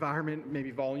environment, maybe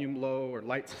volume low or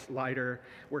lights lighter,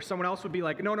 where someone else would be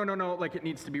like, no, like it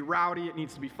needs to be rowdy, it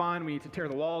needs to be fun, we need to tear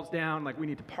the walls down, like we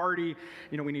need to party,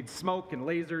 we need smoke and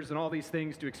lasers and all these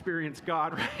things to experience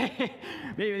God, right?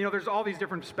 Maybe, there's all these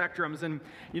different spectrums, and,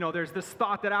 there's this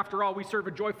thought that after all, we serve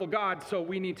a joyful God, so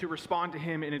we need to respond to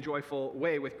him in a joyful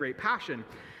way with great passion.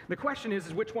 The question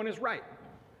is which one is right?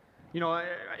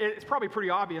 It's probably pretty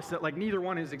obvious that like neither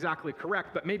one is exactly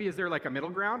correct, but maybe is there like a middle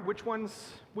ground? Which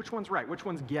one's right? Which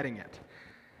one's getting it?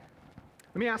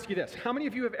 Let me ask you this. How many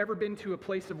of you have ever been to a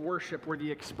place of worship where the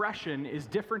expression is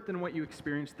different than what you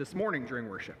experienced this morning during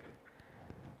worship?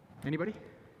 Anybody?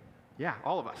 Yeah,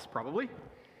 all of us, probably.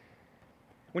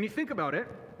 When you think about it,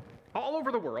 all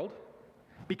over the world,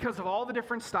 because of all the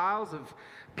different styles of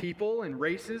people and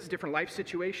races, different life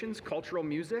situations, cultural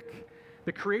music,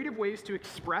 the creative ways to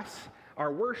express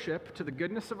our worship to the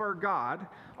goodness of our God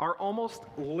are almost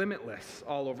limitless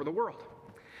all over the world.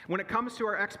 When it comes to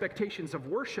our expectations of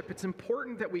worship, it's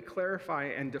important that we clarify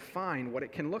and define what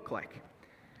it can look like.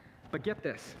 But get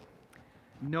this,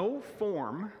 no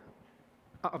form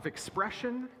of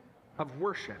expression of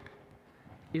worship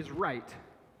is right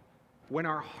when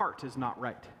our heart is not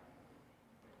right.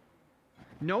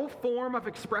 No form of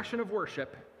expression of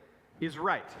worship is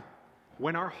right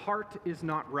when our heart is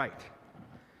not right.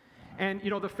 And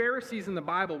the Pharisees in the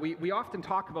Bible, we often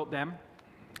talk about them,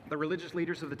 the religious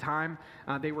leaders of the time.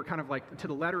 They were kind of like to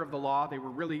the letter of the law. They were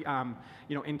really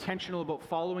intentional about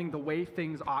following the way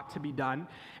things ought to be done.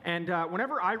 And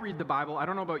whenever I read the Bible, I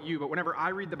don't know about you, but whenever I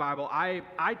read the Bible,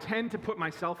 I tend to put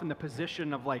myself in the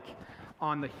position of like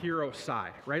on the hero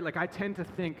side, right? Like I tend to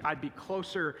think I'd be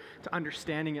closer to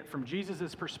understanding it from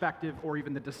Jesus' perspective or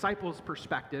even the disciples'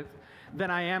 perspective than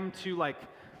I am to like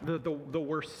the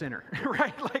worst sinner,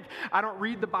 right? Like I don't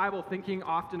read the Bible thinking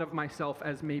often of myself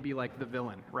as maybe like the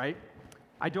villain, right?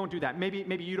 I don't do that.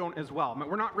 Maybe you don't as well.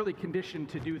 We're not really conditioned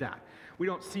to do that. We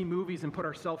don't see movies and put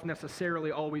ourselves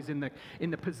necessarily always in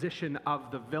the position of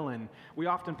the villain. We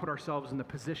often put ourselves in the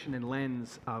position and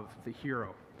lens of the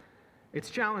hero.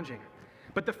 It's challenging.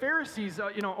 But the Pharisees,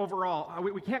 overall,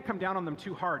 we can't come down on them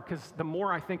too hard because the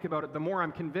more I think about it, the more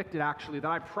I'm convicted actually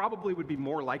that I probably would be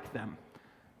more like them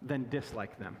than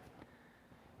dislike them.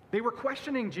 They were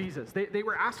questioning Jesus. They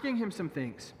were asking him some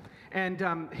things. And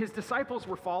his disciples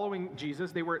were following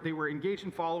Jesus. They were engaged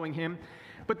in following him.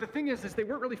 But the thing is they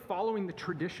weren't really following the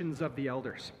traditions of the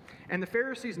elders. And the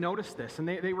Pharisees noticed this, and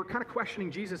they were kind of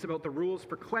questioning Jesus about the rules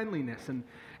for cleanliness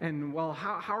and well,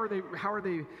 how are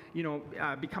they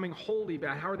becoming holy?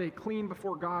 How are they clean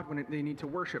before God when they need to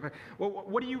worship? Well,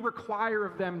 what do you require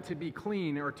of them to be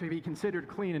clean or to be considered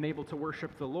clean and able to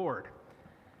worship the Lord?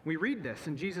 We read this,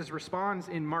 and Jesus responds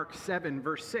in Mark 7,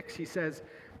 verse 6. He says,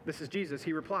 this is Jesus,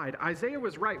 he replied, Isaiah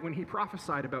was right when he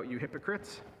prophesied about you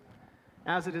hypocrites.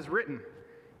 As it is written,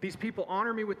 these people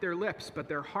honor me with their lips, but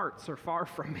their hearts are far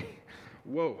from me.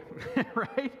 Whoa,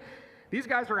 right? These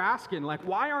guys are asking, like,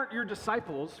 why aren't your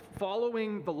disciples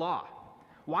following the law?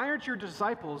 Why aren't your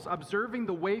disciples observing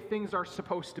the way things are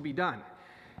supposed to be done?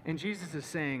 And Jesus is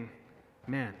saying,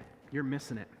 man, you're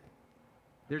missing it.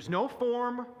 There's no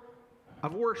form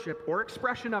of worship or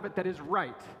expression of it that is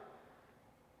right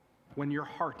when your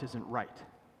heart isn't right.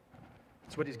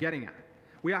 That's what he's getting at.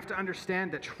 We have to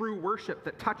understand that true worship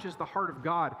that touches the heart of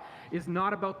God is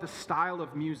not about the style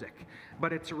of music,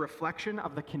 but it's a reflection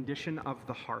of the condition of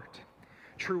the heart.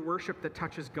 True worship that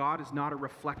touches God is not a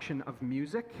reflection of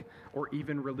music or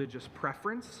even religious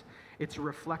preference. It's a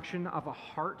reflection of a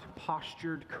heart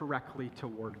postured correctly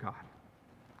toward God.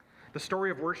 The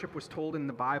story of worship was told in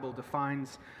the Bible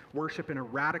defines worship in a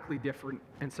radically different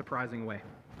and surprising way.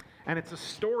 And it's a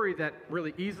story that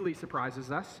really easily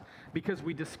surprises us because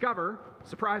we discover,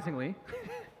 surprisingly,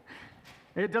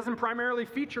 it doesn't primarily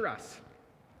feature us.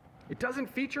 It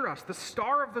doesn't feature us. The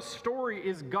star of the story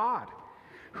is God,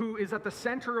 who is at the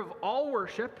center of all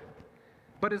worship,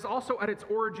 but is also at its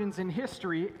origins in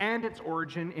history and its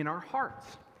origin in our hearts.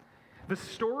 The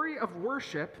story of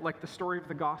worship, like the story of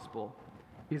the gospel,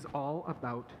 is all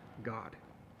about God.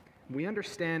 We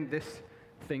understand this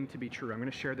thing to be true. I'm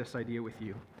going to share this idea with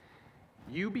you.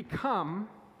 You become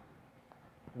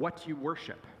what you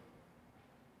worship.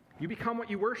 You become what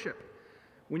you worship.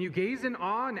 When you gaze in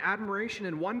awe and admiration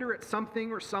and wonder at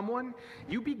something or someone,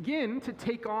 you begin to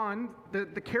take on the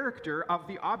character of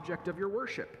the object of your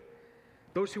worship.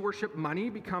 Those who worship money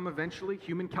become eventually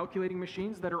human calculating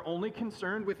machines that are only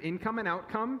concerned with income and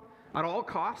outcome at all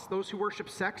costs. Those who worship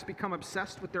sex become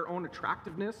obsessed with their own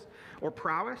attractiveness or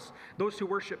prowess. Those who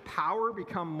worship power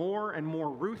become more and more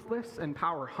ruthless and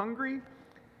power hungry.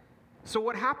 So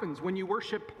what happens when you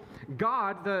worship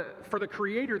God for the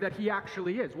creator that he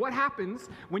actually is? What happens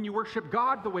when you worship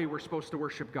God the way we're supposed to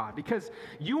worship God? Because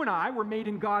you and I were made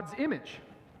in God's image.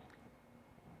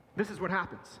 This is what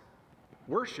happens.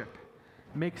 Worship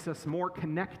makes us more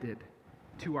connected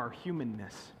to our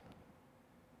humanness.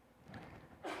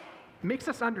 Makes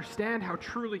us understand how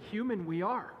truly human we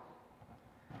are.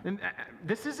 And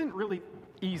this isn't really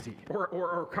easy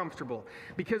or comfortable,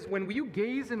 because when you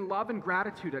gaze in love and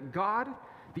gratitude at God,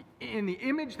 in the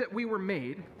image that we were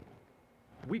made,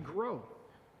 we grow.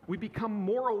 We become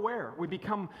more aware. We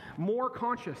become more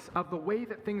conscious of the way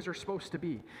that things are supposed to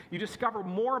be. You discover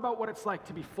more about what it's like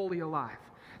to be fully alive.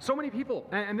 So many people,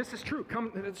 and this is true,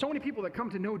 so many people that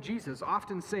come to know Jesus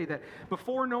often say that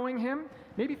before knowing him,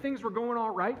 maybe things were going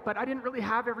all right, but I didn't really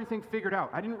have everything figured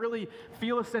out. I didn't really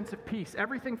feel a sense of peace.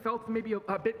 Everything felt maybe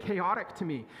a bit chaotic to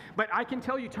me. But I can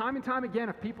tell you time and time again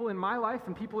of people in my life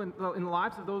and people in the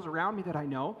lives of those around me that I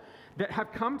know that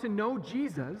have come to know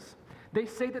Jesus. They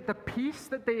say that the peace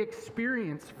that they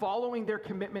experience following their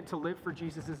commitment to live for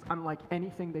Jesus is unlike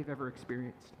anything they've ever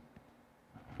experienced.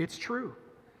 It's true.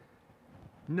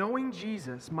 Knowing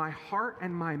Jesus, my heart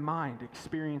and my mind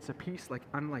experience a peace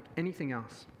unlike anything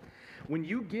else. When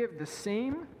you give the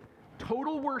same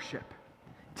total worship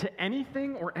to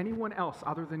anything or anyone else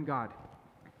other than God,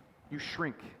 you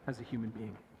shrink as a human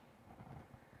being.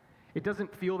 It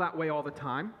doesn't feel that way all the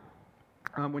time.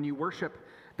 When you worship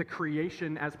the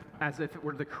creation as if it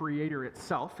were the creator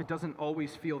itself, it doesn't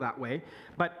always feel that way.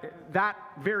 But that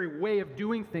very way of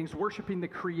doing things, worshiping the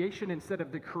creation instead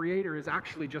of the creator, is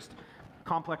actually just a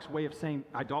complex way of saying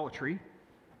idolatry.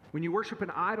 When you worship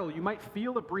an idol, you might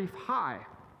feel a brief high.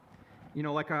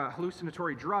 Like a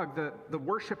hallucinatory drug, the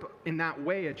worship in that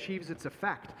way achieves its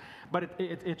effect. But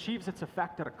it achieves its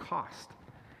effect at a cost.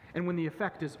 And when the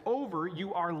effect is over,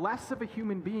 you are less of a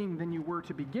human being than you were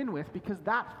to begin with, because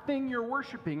that thing you're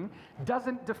worshiping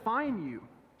doesn't define you.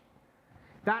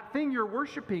 That thing you're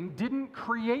worshiping didn't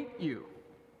create you.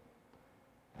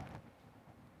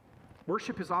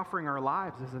 Worship is offering our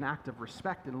lives as an act of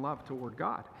respect and love toward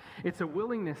God. It's a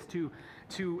willingness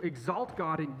to exalt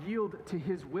God and yield to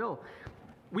his will.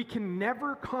 We can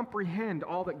never comprehend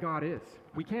all that God is.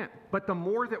 We can't. But the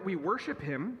more that we worship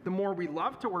him, the more we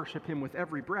love to worship him with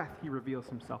every breath, he reveals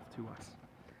himself to us.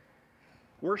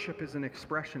 Worship is an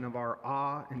expression of our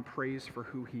awe and praise for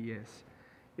who he is.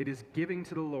 It is giving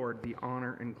to the Lord the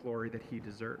honor and glory that he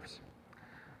deserves.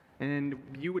 And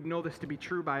you would know this to be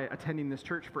true by attending this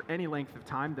church for any length of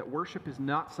time, that worship is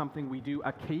not something we do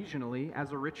occasionally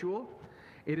as a ritual.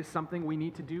 It is something we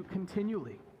need to do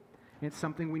continually. It's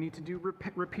something we need to do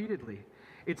repeatedly.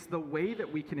 It's the way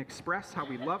that we can express how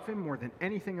we love him more than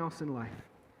anything else in life.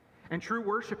 And true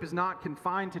worship is not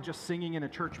confined to just singing in a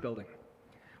church building.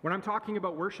 When I'm talking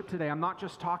about worship today, I'm not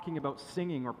just talking about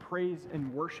singing or praise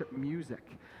and worship music.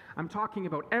 I'm talking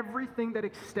about everything that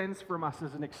extends from us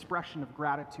as an expression of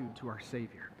gratitude to our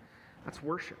Savior. That's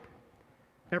worship.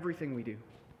 Everything we do.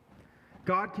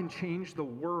 God can change the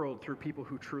world through people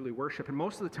who truly worship. And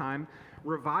most of the time,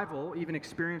 revival, even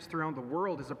experienced around the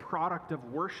world, is a product of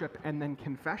worship and then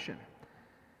confession.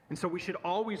 And so we should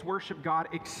always worship God,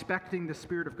 expecting the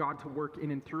Spirit of God to work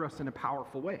in and through us in a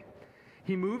powerful way.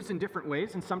 He moves in different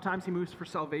ways, and sometimes he moves for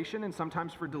salvation, and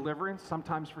sometimes for deliverance,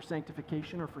 sometimes for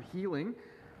sanctification or for healing.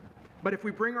 But if we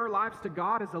bring our lives to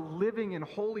God as a living and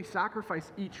holy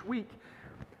sacrifice each week,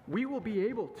 we will be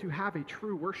able to have a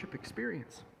true worship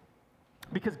experience.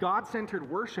 Because God-centered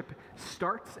worship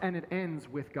starts and it ends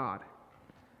with God.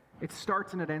 It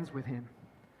starts and it ends with him.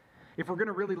 If we're going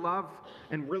to really love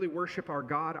and really worship our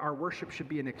God, our worship should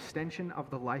be an extension of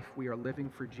the life we are living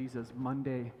for Jesus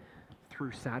Monday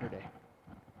through Saturday.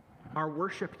 Our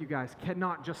worship, you guys,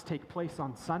 cannot just take place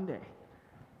on Sunday.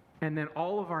 And then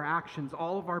all of our actions,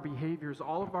 all of our behaviors,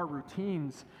 all of our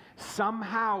routines,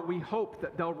 somehow we hope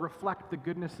that they'll reflect the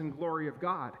goodness and glory of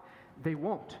God. They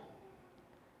won't.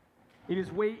 It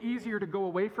is way easier to go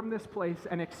away from this place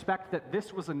and expect that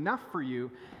this was enough for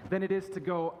you than it is to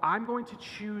go, I'm going to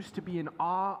choose to be in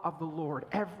awe of the Lord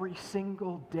every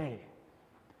single day,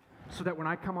 so that when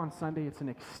I come on Sunday, it's an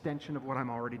extension of what I'm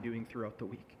already doing throughout the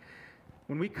week.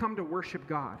 When we come to worship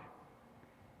God,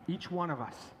 each one of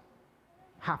us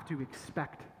have to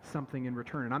expect something in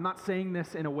return. And I'm not saying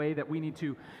this in a way that we need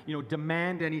to,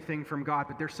 demand anything from God,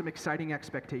 but there's some exciting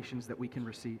expectations that we can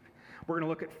receive. We're going to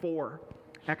look at 4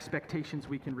 expectations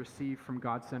we can receive from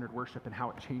God-centered worship and how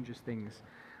it changes things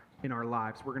in our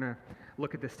lives. We're going to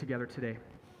look at this together today.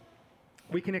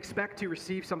 We can expect to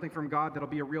receive something from God that'll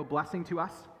be a real blessing to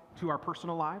us, to our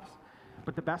personal lives.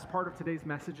 But the best part of today's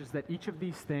message is that each of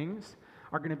these things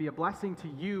are going to be a blessing to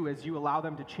you as you allow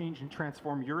them to change and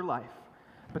transform your life.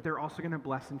 But they're also going to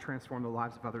bless and transform the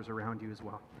lives of others around you as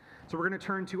well. So we're going to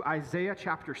turn to Isaiah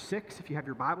chapter 6. If you have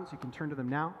your Bibles, you can turn to them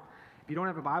now. If you don't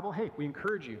have a Bible, hey, we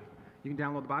encourage you. You can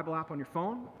download the Bible app on your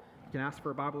phone. You can ask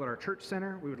for a Bible at our church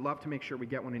center. We would love to make sure we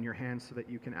get one in your hands so that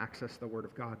you can access the Word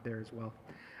of God there as well.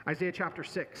 Isaiah chapter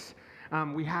 6.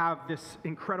 we have this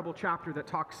incredible chapter that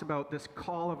talks about this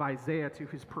call of Isaiah to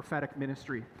his prophetic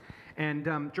ministry.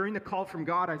 And during the call from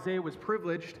God, Isaiah was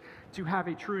privileged to have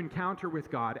a true encounter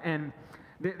with God. And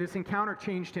this encounter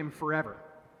changed him forever.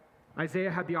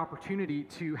 Isaiah had the opportunity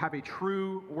to have a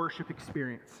true worship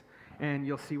experience. And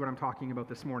you'll see what I'm talking about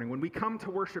this morning. When we come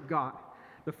to worship God,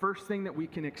 the first thing that we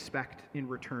can expect in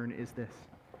return is this: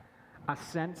 a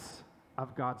sense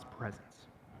of God's presence.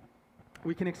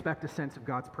 We can expect a sense of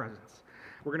God's presence.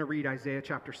 We're going to read Isaiah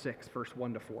chapter 6, verse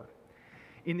 1 to 4.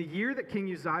 In the year that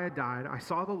King Uzziah died, I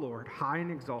saw the Lord, high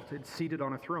and exalted, seated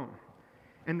on a throne,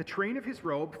 and the train of his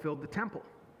robe filled the temple.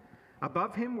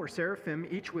 Above him were seraphim,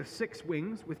 each with 6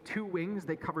 wings. With 2 wings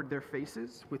they covered their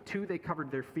faces, with 2 they covered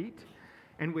their feet,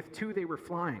 and with 2 they were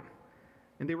flying.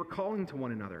 And they were calling to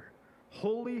one another,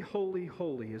 Holy, holy,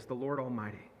 holy is the Lord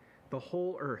Almighty. The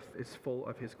whole earth is full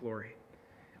of his glory.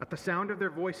 At the sound of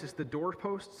their voices, the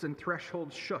doorposts and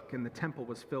thresholds shook, and the temple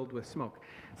was filled with smoke.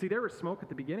 See, there was smoke at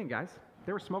the beginning, guys.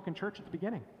 There was smoke in church at the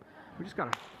beginning. We just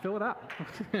got to fill it up.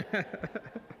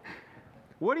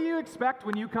 What do you expect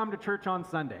when you come to church on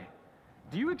Sunday?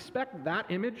 Do you expect that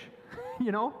image?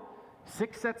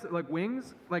 6 sets of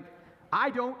wings? I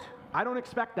don't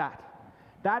expect that.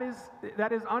 That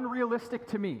is unrealistic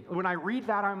to me. When I read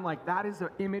that, I'm like, that is an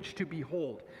image to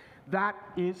behold. That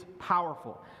is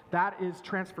powerful. That is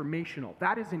transformational.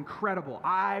 That is incredible.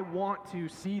 I want to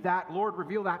see that. Lord,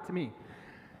 reveal that to me.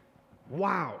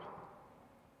 Wow.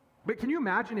 But can you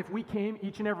imagine if we came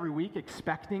each and every week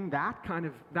expecting that kind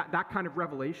of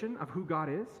revelation of who God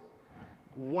is?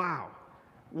 Wow.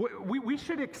 We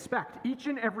should expect each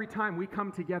and every time we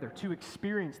come together to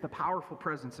experience the powerful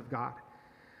presence of God.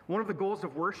 One of the goals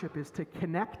of worship is to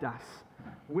connect us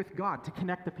with God, to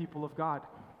connect the people of God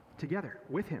together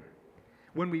with him.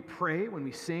 When we pray, when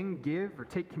we sing, give, or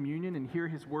take communion and hear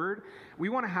his word, we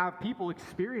want to have people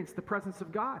experience the presence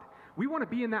of God. We want to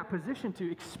be in that position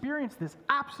to experience this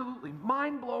absolutely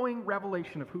mind-blowing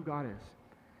revelation of who God is.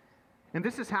 And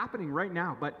this is happening right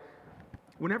now, but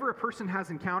whenever a person has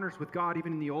encounters with God,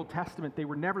 even in the Old Testament, they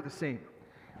were never the same.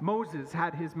 Moses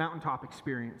had his mountaintop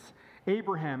experience.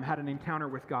 Abraham had an encounter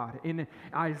with God. In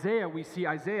Isaiah, we see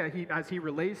Isaiah, as he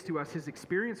relays to us his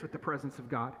experience with the presence of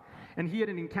God. And he had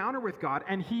an encounter with God,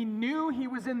 and he knew he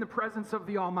was in the presence of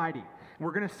the Almighty.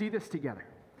 We're going to see this together.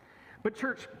 But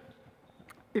church,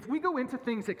 if we go into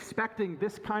things expecting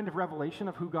this kind of revelation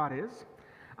of who God is,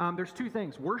 there's 2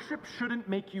 things. Worship shouldn't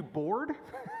make you bored,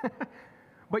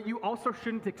 but you also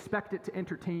shouldn't expect it to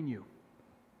entertain you.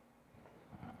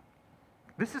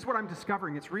 This is what I'm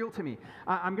discovering. It's real to me.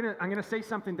 I'm gonna say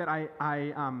something that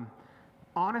I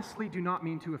honestly do not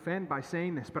mean to offend by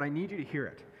saying this, but I need you to hear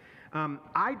it.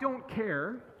 I don't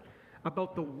care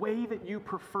about the way that you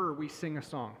prefer we sing a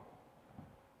song.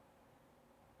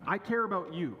 I care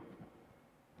about you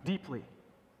deeply,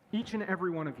 each and every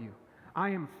one of you. I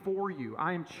am for you.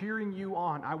 I am cheering you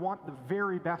on. I want the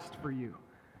very best for you.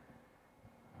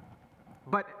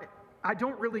 But I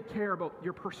don't really care about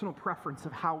your personal preference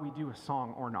of how we do a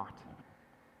song or not.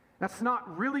 That's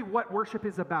not really what worship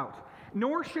is about,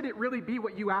 nor should it really be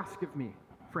what you ask of me,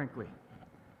 frankly.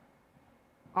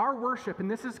 Our worship,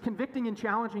 and this is convicting and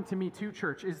challenging to me too,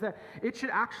 church, is that it should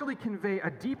actually convey a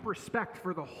deep respect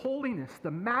for the holiness,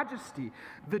 the majesty,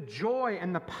 the joy,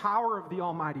 and the power of the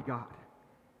Almighty God.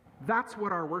 That's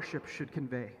what our worship should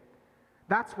convey.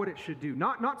 That's what it should do.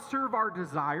 Not serve our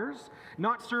desires,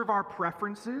 not serve our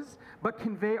preferences, but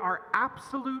convey our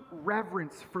absolute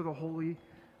reverence for the Holy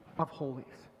of Holies.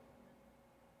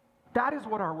 That is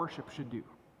what our worship should do.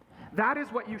 That is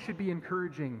what you should be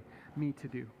encouraging me to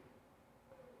do.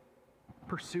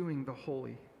 Pursuing the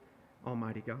holy,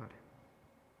 almighty God.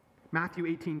 Matthew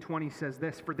 18:20 says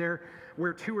this, "For there,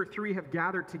 where 2 or 3 have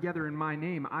gathered together in my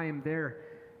name, I am there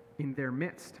in their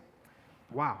midst."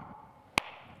 Wow.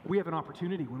 We have an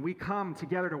opportunity. When we come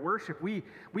together to worship, we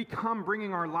come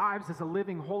bringing our lives as a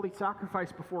living, holy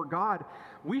sacrifice before God.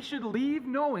 We should leave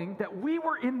knowing that we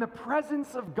were in the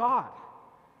presence of God.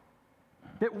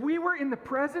 That we were in the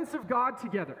presence of God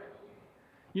together.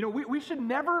 We should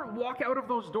never walk out of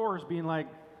those doors being like,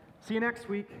 see you next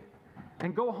week,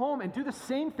 and go home and do the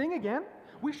same thing again.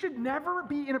 We should never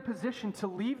be in a position to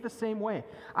leave the same way.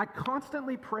 I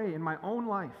constantly pray in my own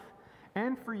life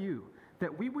and for you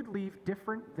that we would leave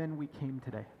different than we came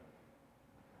today.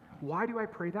 Why do I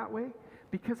pray that way?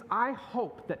 Because I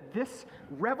hope that this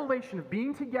revelation of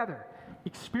being together,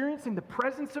 experiencing the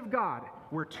presence of God,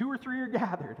 where 2 or 3 are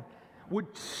gathered,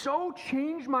 would so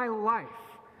change my life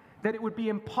that it would be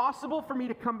impossible for me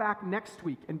to come back next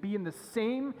week and be in the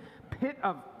same pit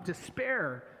of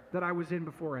despair that I was in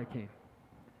before I came.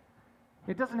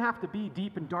 It doesn't have to be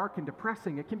deep and dark and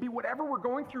depressing. It can be whatever we're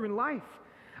going through in life.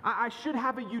 I should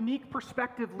have a unique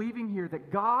perspective leaving here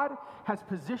that God has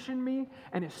positioned me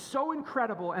and is so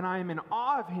incredible, and I am in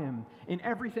awe of Him in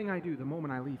everything I do the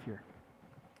moment I leave here.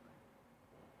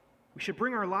 We should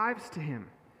bring our lives to Him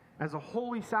as a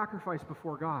holy sacrifice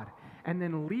before God, and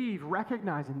then leave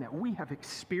recognizing that we have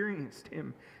experienced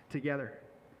Him together.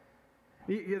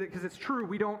 Because it's true,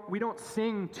 we don't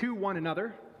sing to one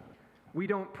another. We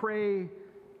don't pray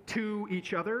to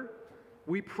each other.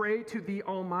 We pray to the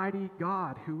Almighty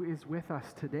God who is with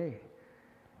us today.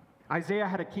 Isaiah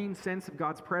had a keen sense of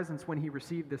God's presence when he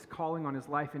received this calling on his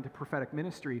life into prophetic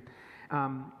ministry.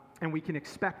 And we can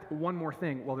expect one more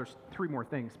thing. Well, there's three more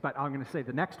things, but I'm going to say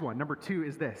the next one. Number 2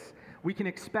 is this. We can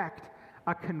expect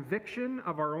a conviction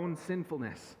of our own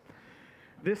sinfulness.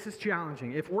 This is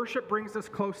challenging. If worship brings us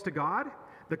close to God,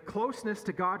 the closeness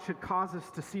to God should cause us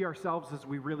to see ourselves as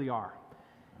we really are.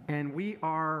 And we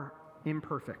are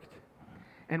imperfect.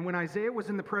 And when Isaiah was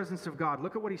in the presence of God,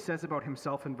 look at what he says about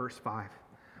himself in verse 5.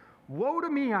 "Woe to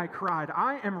me," I cried,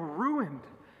 "I am ruined,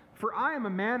 for I am a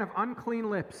man of unclean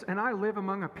lips, and I live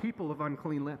among a people of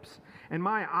unclean lips. And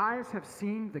my eyes have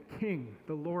seen the King,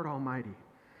 the Lord Almighty."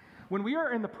 When we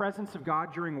are in the presence of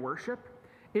God during worship,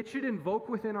 it should invoke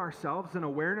within ourselves an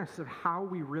awareness of how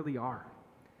we really are.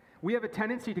 We have a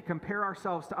tendency to compare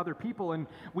ourselves to other people, and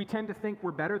we tend to think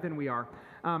we're better than we are.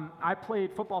 I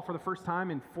played football for the first time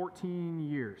in 14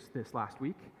 years this last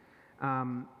week.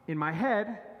 In my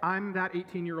head, I'm that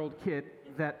 18-year-old kid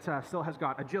that still has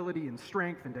got agility and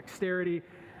strength and dexterity,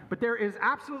 but there is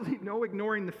absolutely no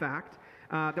ignoring the fact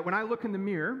that when I look in the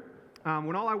mirror,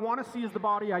 when all I want to see is the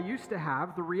body I used to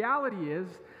have, the reality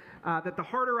is that the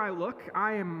harder I look,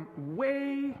 I am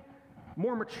way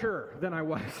more mature than I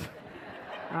was.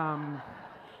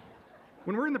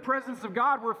 When we're in the presence of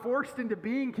God, we're forced into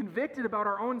being convicted about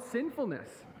our own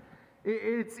sinfulness.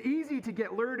 It's easy to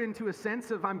get lured into a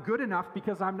sense of I'm good enough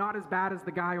because I'm not as bad as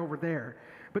the guy over there.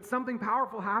 But something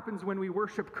powerful happens when we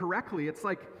worship correctly. It's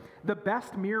like the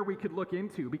best mirror we could look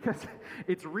into, because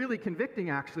it's really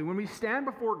convicting, actually. When we stand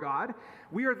before God,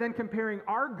 we are then comparing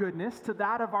our goodness to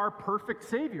that of our perfect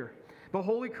Savior, the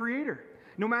Holy Creator.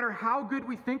 No matter how good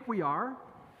we think we are,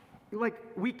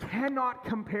 we cannot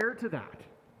compare to that.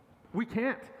 We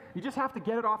can't. You just have to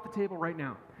get it off the table right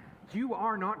now. You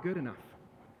are not good enough.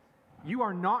 You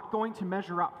are not going to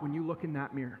measure up when you look in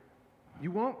that mirror.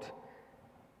 You won't.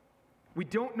 We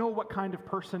don't know what kind of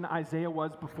person Isaiah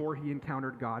was before he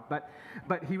encountered God, but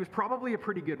he was probably a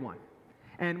pretty good one.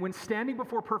 And when standing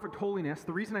before perfect holiness,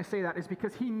 the reason I say that is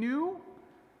because he knew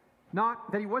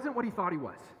not that he wasn't what he thought he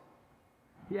was.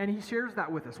 And he shares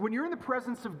that with us. When you're in the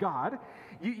presence of God,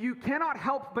 you cannot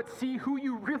help but see who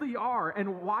you really are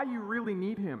and why you really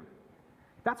need Him.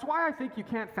 That's why I think you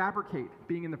can't fabricate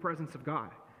being in the presence of God.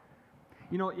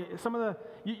 You know,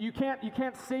 you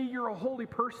can't say you're a holy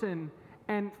person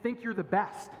and think you're the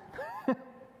best.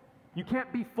 You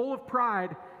can't be full of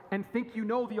pride and think you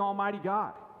know the Almighty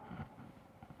God.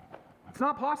 It's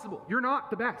not possible. You're not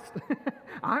the best.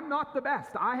 I'm not the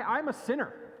best. I'm a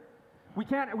sinner. We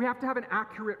have to have an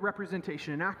accurate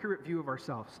representation, an accurate view of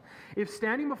ourselves. If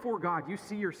standing before God, you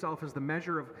see yourself as the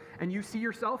measure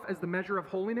of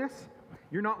holiness,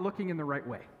 you're not looking in the right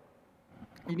way.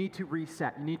 You need to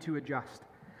reset. You need to adjust.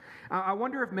 I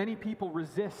wonder if many people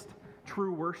resist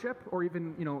true worship, or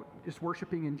even, just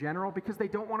worshiping in general, because they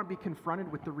don't want to be confronted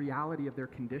with the reality of their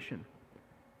condition.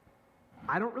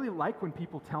 I don't really like when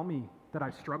people tell me that I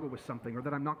struggle with something or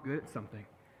that I'm not good at something.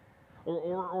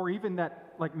 Or even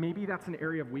that, maybe that's an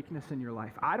area of weakness in your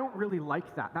life. I don't really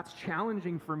like that. That's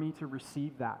challenging for me to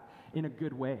receive that in a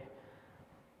good way.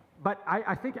 But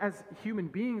I think as human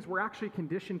beings, we're actually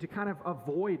conditioned to kind of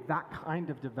avoid that kind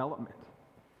of development,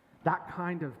 that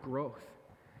kind of growth.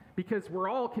 Because we're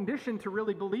all conditioned to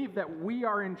really believe that we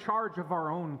are in charge of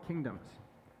our own kingdoms,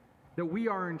 that we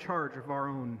are in charge of our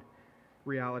own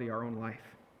reality, our own life.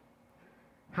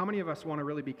 How many of us want to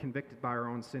really be convicted by our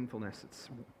own sinfulness? It's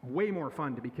way more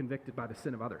fun to be convicted by the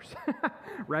sin of others,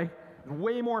 right?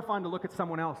 Way more fun to look at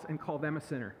someone else and call them a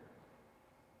sinner.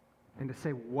 And to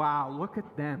say, wow, look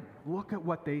at them. Look at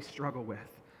what they struggle with.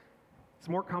 It's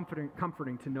more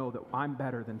comforting to know that I'm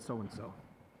better than so-and-so.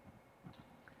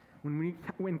 When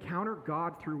we encounter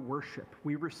God through worship,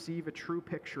 we receive a true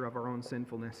picture of our own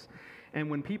sinfulness. And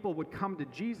when people would come to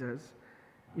Jesus,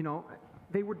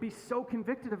 they would be so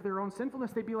convicted of their own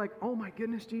sinfulness, they'd be like, oh my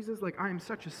goodness, Jesus, I am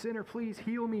such a sinner, please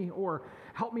heal me, or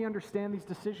help me understand these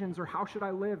decisions, or how should I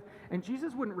live? And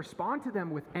Jesus wouldn't respond to them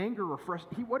with anger or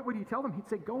frustration. What would he tell them? He'd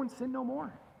say, go and sin no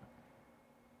more.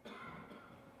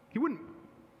 He wouldn't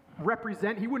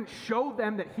he wouldn't show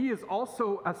them that he is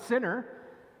also a sinner.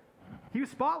 He was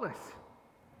spotless.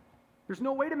 There's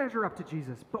no way to measure up to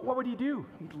Jesus. But what would he do?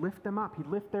 He'd lift them up. He'd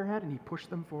lift their head and he'd push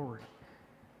them forward.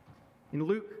 In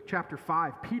Luke chapter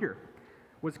 5, Peter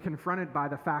was confronted by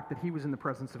the fact that he was in the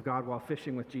presence of God while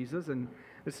fishing with Jesus. And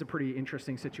this is a pretty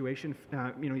interesting situation.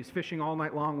 He's fishing all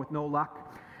night long with no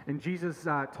luck. And Jesus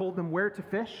told them where to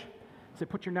fish. He said,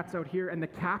 put your nets out here. And the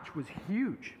catch was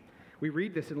huge. We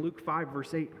read this in Luke 5,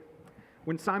 verse 8.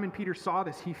 When Simon Peter saw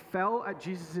this, he fell at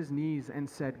Jesus' knees and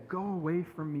said, "Go away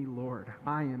from me, Lord.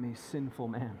 I am a sinful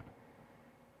man."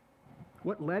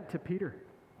 What led to Peter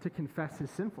to confess his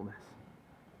sinfulness?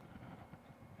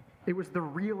 It was the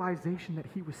realization that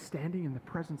he was standing in the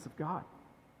presence of God.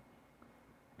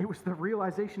 It was the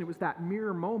realization, it was that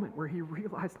mirror moment where he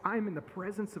realized, I'm in the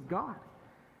presence of God.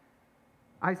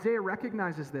 Isaiah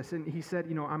recognizes this, and he said,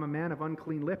 I'm a man of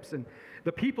unclean lips, and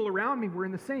the people around me were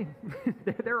in the same.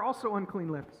 They're also unclean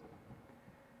lips.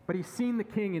 But he's seen the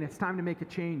king, and it's time to make a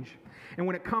change. And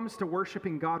when it comes to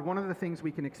worshiping God, one of the things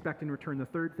we can expect in return, the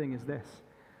third thing is this: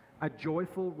 a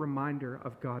joyful reminder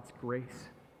of God's grace.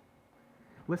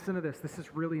 Listen to this. This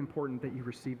is really important that you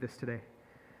receive this today.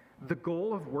 The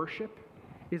goal of worship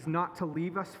is not to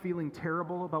leave us feeling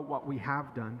terrible about what we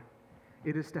have done.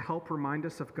 It is to help remind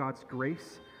us of God's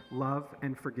grace, love,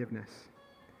 and forgiveness.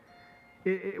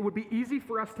 It would be easy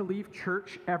for us to leave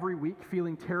church every week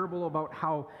feeling terrible about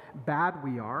how bad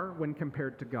we are when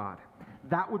compared to God.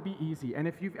 That would be easy. And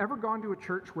if you've ever gone to a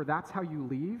church where that's how you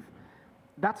leave,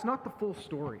 that's not the full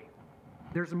story.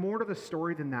 There's more to the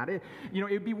story than that.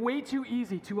 It'd be way too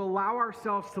easy to allow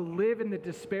ourselves to live in the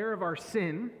despair of our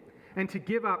sin and to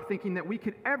give up thinking that we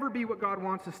could ever be what God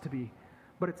wants us to be.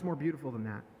 But it's more beautiful than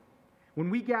that. When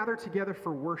we gather together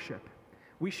for worship,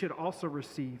 we should also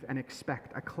receive and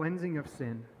expect a cleansing of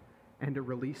sin and a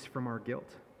release from our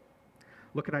guilt.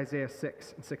 Look at Isaiah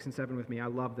 6 and 7 with me. I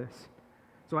love this.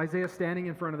 So Isaiah's standing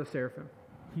in front of the seraphim.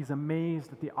 He's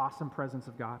amazed at the awesome presence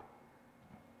of God.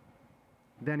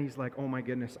 Then he's like, oh my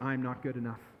goodness, I'm not good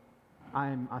enough.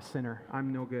 I'm a sinner.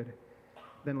 I'm no good.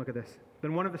 Then look at this.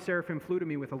 Then one of the seraphim flew to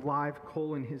me with a live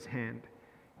coal in his hand,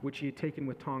 which he had taken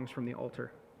with tongs from the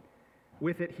altar.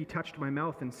 With it, he touched my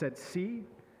mouth and said, "See,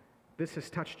 this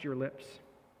has touched your lips.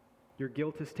 Your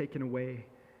guilt is taken away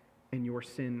and your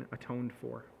sin atoned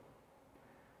for."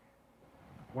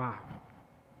 Wow.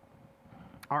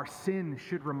 Our sin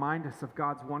should remind us of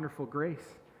God's wonderful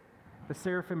grace. The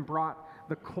seraphim brought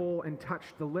the coal and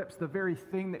touched the lips, the very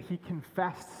thing that he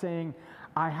confessed, saying,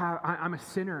 I'm a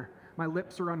sinner. My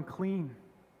lips are unclean.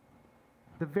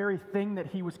 The very thing that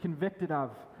he was convicted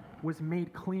of was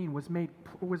made clean, was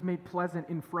made pleasant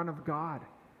in front of God.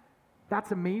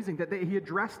 That's amazing that he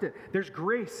addressed it. There's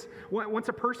grace. Once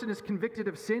a person is convicted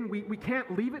of sin, we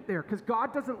can't leave it there because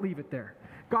God doesn't leave it there.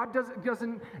 God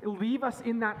doesn't leave us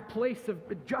in that place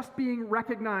of just being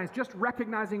recognized, just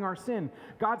recognizing our sin.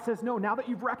 God says, no, now that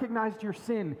you've recognized your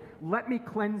sin, let me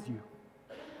cleanse you.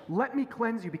 Let me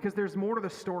cleanse you because there's more to the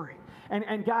story.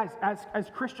 And guys, as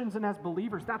Christians and as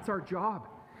believers, that's our job.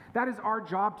 That is our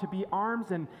job, to be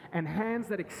arms and hands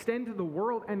that extend to the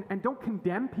world and don't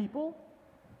condemn people,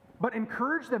 but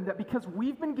encourage them that because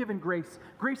we've been given grace,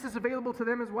 grace is available to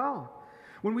them as well.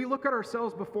 When we look at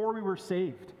ourselves before we were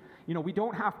saved, we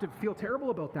don't have to feel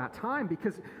terrible about that time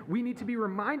because we need to be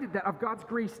reminded that of God's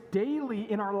grace daily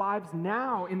in our lives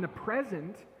now, in the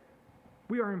present,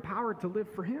 we are empowered to live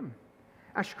for Him.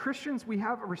 As Christians, we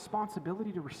have a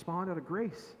responsibility to respond out of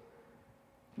grace.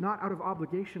 Not out of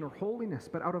obligation or holiness,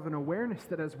 but out of an awareness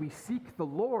that as we seek the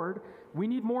Lord, we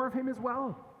need more of Him as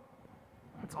well.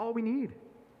 That's all we need.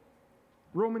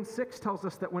 Romans 6 tells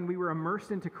us that when we were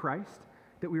immersed into Christ,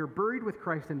 that we were buried with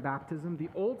Christ in baptism, the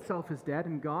old self is dead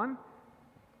and gone,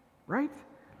 right?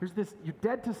 There's this, you're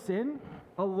dead to sin,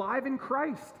 alive in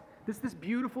Christ. This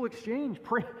beautiful exchange.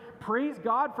 Praise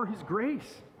God for His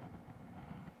grace.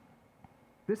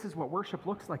 This is what worship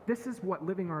looks like. This is what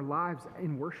living our lives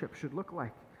in worship should look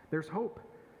like. There's hope.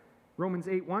 Romans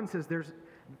 8:1 says,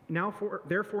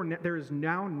 therefore there is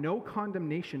now no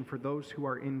condemnation for those who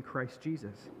are in Christ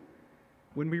Jesus.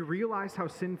 When we realize how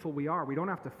sinful we are, we don't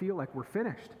have to feel like we're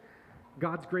finished.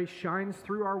 God's grace shines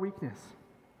through our weakness.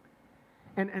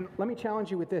 And let me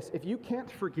challenge you with this. If you can't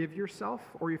forgive yourself,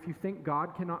 or if you think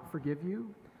God cannot forgive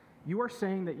you, you are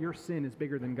saying that your sin is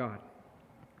bigger than God.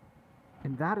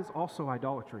 And that is also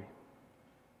idolatry.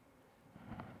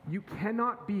 You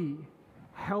cannot be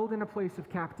held in a place of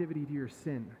captivity to your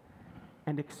sin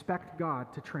and expect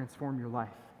God to transform your life.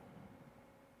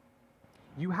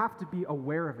 You have to be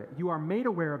aware of it. You are made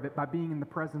aware of it by being in the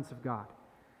presence of God.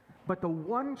 But the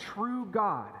one true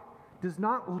God does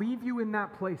not leave you in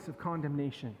that place of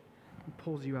condemnation. He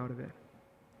pulls you out of it.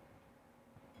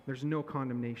 There's no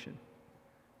condemnation.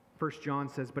 1 John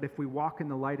says, "But if we walk in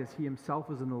the light as he himself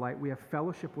is in the light, we have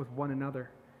fellowship with one another.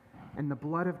 And the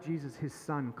blood of Jesus, his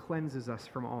Son, cleanses us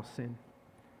from all sin."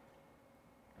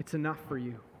 It's enough for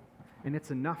you, and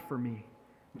it's enough for me.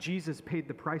 Jesus paid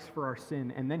the price for our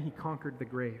sin, and then he conquered the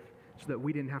grave so that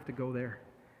we didn't have to go there.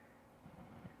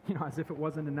 As if it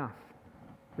wasn't enough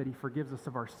that he forgives us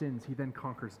of our sins, he then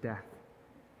conquers death.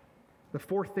 The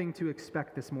fourth thing to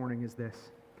expect this morning is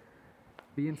this: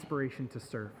 the inspiration to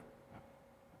serve.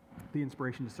 The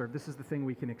inspiration to serve. This is the thing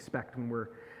we can expect when we're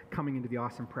coming into the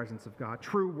awesome presence of God.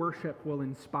 True worship will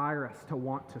inspire us to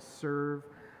want to serve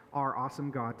our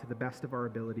awesome God to the best of our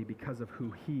ability because of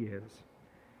who he is.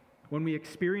 When we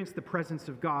experience the presence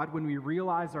of God, when we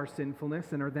realize our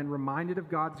sinfulness and are then reminded of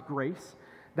God's grace,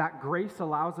 that grace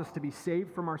allows us to be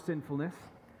saved from our sinfulness,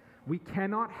 we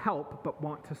cannot help but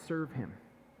want to serve him.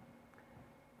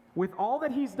 With all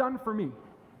that he's done for me,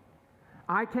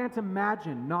 I can't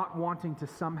imagine not wanting to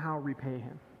somehow repay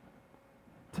him,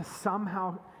 to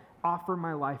somehow offer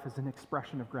my life as an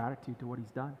expression of gratitude to what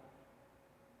he's done.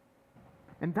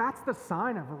 And that's the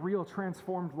sign of a real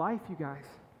transformed life, you guys,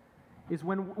 is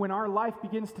when our life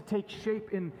begins to take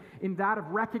shape in that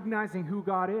of recognizing who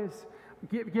God is,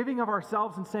 giving of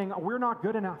ourselves and saying, we're not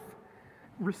good enough,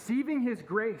 receiving his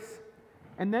grace,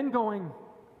 and then going,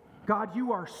 God,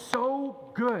 you are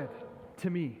so good to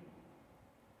me.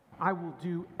 I will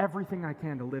do everything I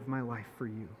can to live my life for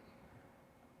you.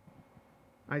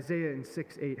 Isaiah in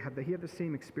 6:8, he had the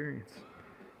same experience.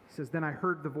 He says, "Then I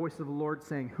heard the voice of the Lord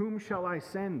saying, 'Whom shall I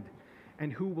send,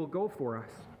 and who will go for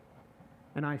us?'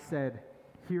 And I said,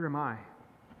 'Here am I.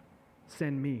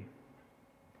 Send me.'"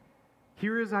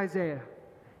 Here is Isaiah.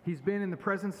 He's been in the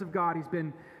presence of God. He's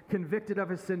been convicted of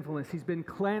his sinfulness. He's been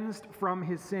cleansed from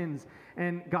his sins.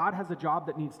 And God has a job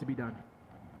that needs to be done.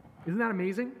 Isn't that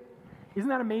amazing? Isn't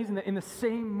that amazing that in the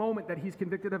same moment that he's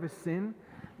convicted of his sin,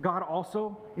 God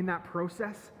also, in that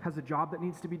process, has a job that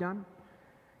needs to be done?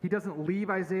 He doesn't leave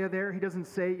Isaiah there. He doesn't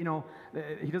say,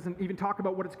 he doesn't even talk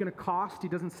about what it's going to cost. He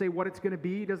doesn't say what it's going to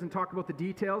be. He doesn't talk about the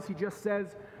details. He just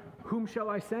says, "Whom shall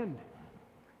I send?"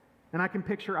 And I can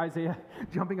picture Isaiah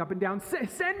jumping up and down,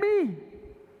 "Send me!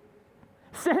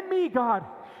 Send me, God!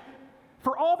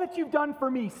 For all that you've done for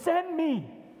me, send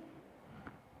me!"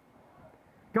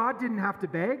 God didn't have to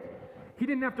beg. He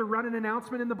didn't have to run an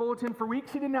announcement in the bulletin for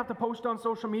weeks. He didn't have to post on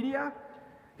social media.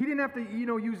 He didn't have to,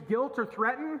 use guilt or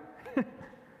threaten.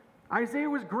 Isaiah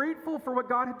was grateful for what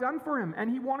God had done for him, and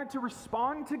he wanted to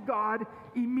respond to God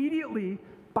immediately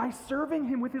by serving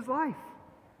him with his life,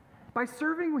 by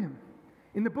serving him.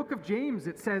 In the book of James,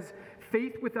 it says,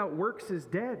 "Faith without works is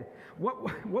dead."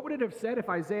 What would it have said if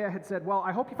Isaiah had said, "Well,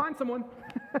 I hope you find someone.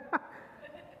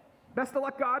 Best of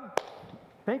luck, God.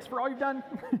 Thanks for all you've done.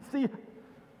 See you."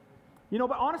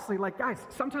 But honestly, guys,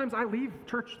 sometimes I leave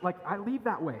church, I leave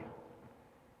that way.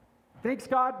 Thanks,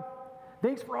 God.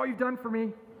 Thanks for all you've done for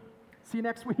me. See you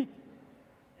next week.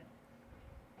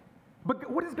 But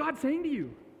what is God saying to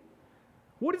you?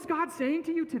 What is God saying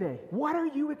to you today? What are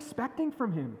you expecting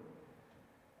from him?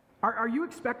 Are you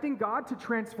expecting God to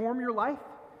transform your life,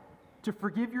 to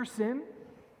forgive your sin,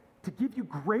 to give you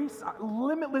grace,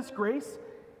 limitless grace,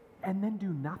 and then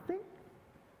do nothing?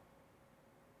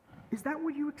 Is that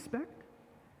what you expect?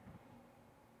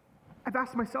 I've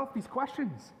asked myself these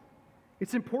questions.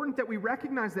 It's important that we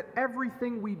recognize that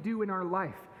everything we do in our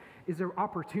life is an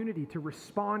opportunity to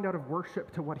respond out of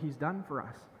worship to what he's done for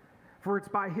us. For it's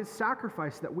by his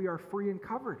sacrifice that we are free and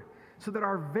covered, so that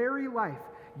our very life,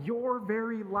 your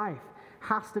very life,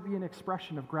 has to be an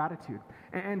expression of gratitude.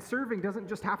 And serving doesn't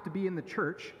just have to be in the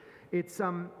church. It's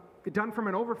done from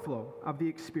an overflow of the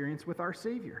experience with our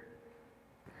Savior.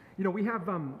 We have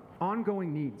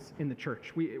ongoing needs in the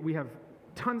church. We have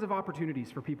tons of opportunities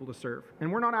for people to serve.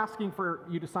 And we're not asking for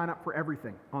you to sign up for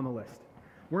everything on the list.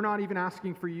 We're not even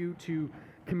asking for you to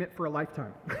commit for a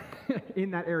lifetime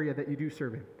in that area that you do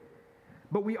serve in.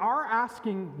 But we are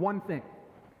asking one thing.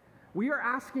 We are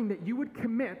asking that you would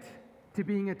commit to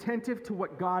being attentive to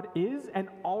what God is and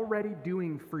already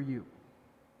doing for you.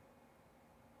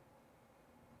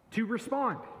 To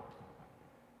respond.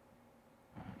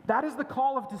 That is the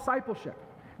call of discipleship.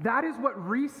 That is what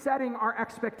resetting our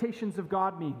expectations of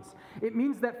God means. It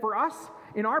means that for us,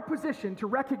 in our position, to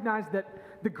recognize that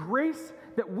the grace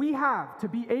that we have to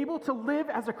be able to live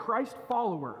as a Christ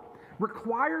follower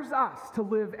requires us to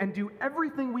live and do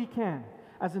everything we can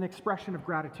as an expression of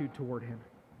gratitude toward him.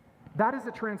 That is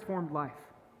a transformed life.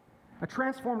 A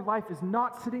transformed life is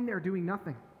not sitting there doing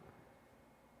nothing.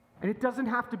 And it doesn't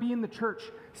have to be in the church.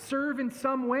 Serve in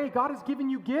some way. God has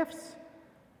given you gifts.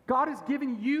 God has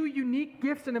given you unique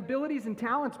gifts and abilities and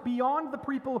talents beyond the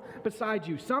people beside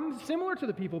you, some similar to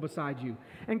the people beside you.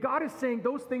 And God is saying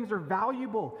those things are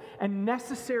valuable and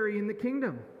necessary in the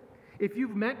kingdom. If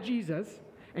you've met Jesus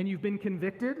and you've been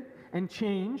convicted and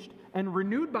changed and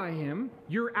renewed by him,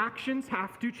 your actions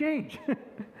have to change.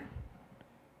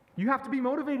 You have to be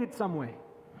motivated some way.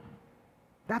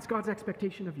 That's God's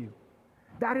expectation of you.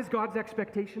 That is God's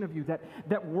expectation of you,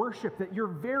 that worship, that your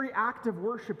very act of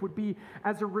worship would be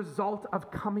as a result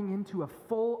of coming into a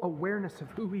full awareness of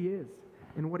who he is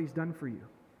and what he's done for you.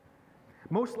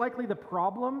 Most likely the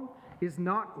problem is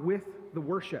not with the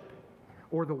worship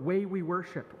or the way we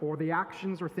worship or the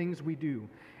actions or things we do.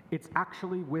 It's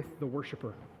actually with the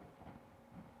worshiper.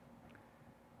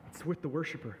 It's with the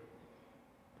worshiper.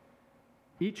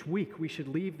 Each week, we should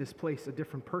leave this place a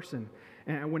different person.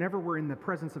 And whenever we're in the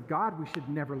presence of God, we should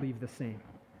never leave the same.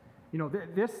 You know,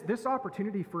 this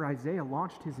opportunity for Isaiah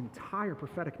launched his entire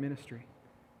prophetic ministry.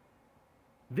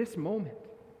 This moment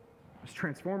was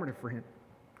transformative for him.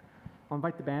 I'll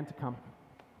invite the band to come.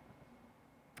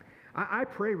 I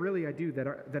pray, really, I do,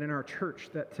 that in our church,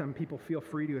 that people feel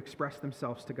free to express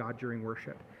themselves to God during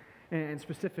worship, and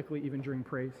specifically even during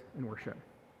praise and worship.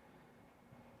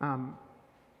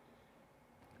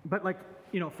 But like,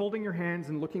 you know, folding your hands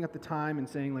and looking at the time and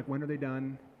saying, like, when are they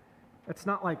done? It's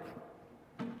not like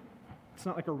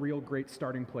a real great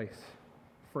starting place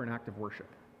for an act of worship.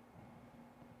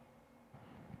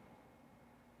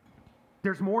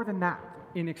 There's more than that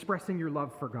in expressing your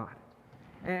love for God.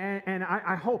 And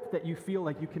I hope that you feel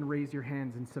like you can raise your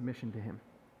hands in submission to him.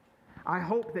 I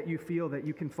hope that you feel that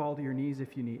you can fall to your knees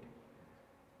if you need.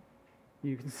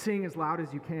 You can sing as loud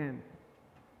as you can.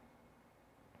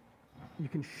 You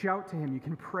can shout to him. You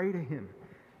can pray to him,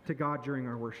 to God during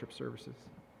our worship services.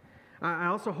 I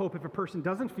also hope if a person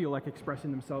doesn't feel like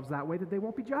expressing themselves that way, that they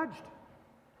won't be judged.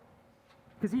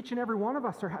 Because each and every one of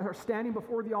us are standing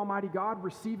before the Almighty God,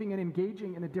 receiving and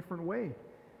engaging in a different way.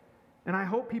 And I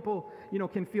hope people, you know,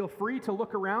 can feel free to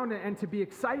look around and to be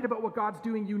excited about what God's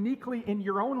doing uniquely in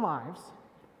your own lives,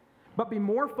 but be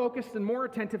more focused and more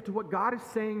attentive to what God is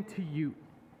saying to you.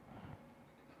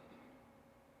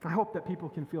 I hope that people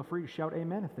can feel free to shout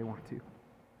amen if they want to.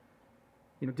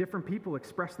 You know, different people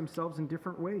express themselves in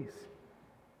different ways.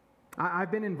 I've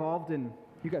been involved in,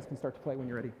 you guys can start to play when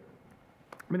you're ready.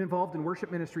 I've been involved in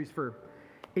worship ministries for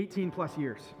 18 plus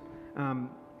years.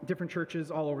 Different churches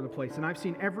all over the place. And I've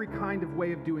seen every kind of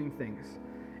way of doing things.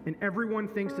 And everyone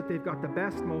thinks that they've got the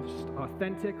best, most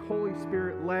authentic, Holy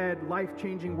Spirit-led,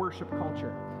 life-changing worship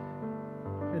culture.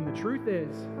 And the truth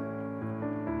is,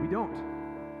 we don't.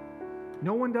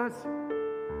 No one does.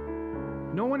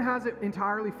 No one has it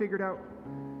entirely figured out.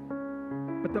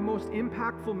 But the most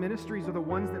impactful ministries are the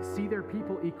ones that see their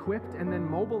people equipped and then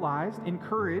mobilized,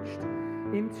 encouraged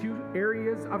into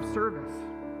areas of service.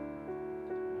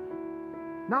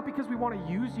 Not because we want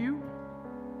to use you,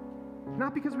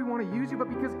 but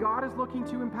because God is looking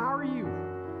to empower you.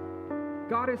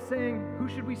 God is saying, who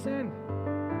should we send?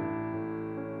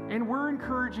 And we're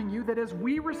encouraging you that as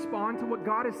we respond to what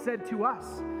God has said to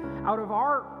us, out of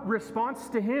our response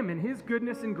to him and his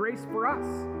goodness and grace for us,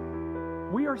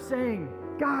 we are saying,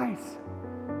 guys,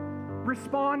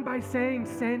 respond by saying,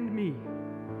 send me.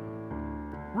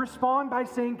 Respond by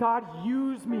saying, God,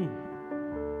 use me.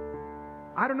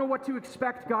 I don't know what to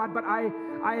expect, God, but I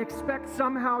expect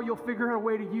somehow you'll figure out a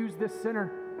way to use this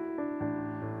sinner.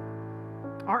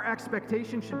 Our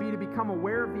expectation should be to become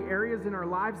aware of the areas in our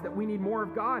lives that we need more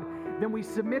of God. Then we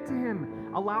submit to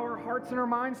him, allow our hearts and our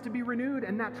minds to be renewed,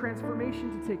 and that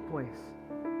transformation to take place.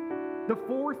 The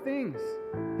 4 things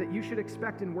that you should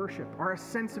expect in worship are a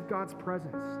sense of God's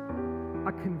presence,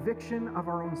 a conviction of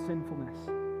our own sinfulness,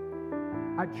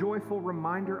 a joyful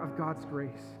reminder of God's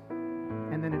grace,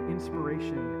 and then an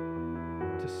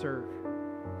inspiration to serve.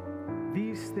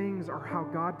 These things are how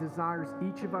God desires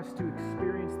each of us to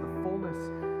experience the fullness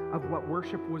of what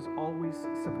worship was always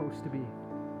supposed to be.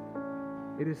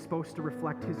 It is supposed to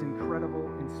reflect his incredible,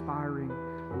 inspiring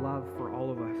love for all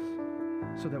of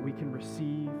us so that we can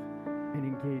receive and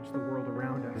engage the world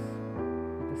around us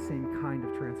with the same kind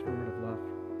of transformative love.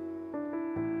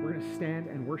 We're going to stand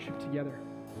and worship together.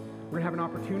 We're going to have an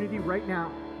opportunity right now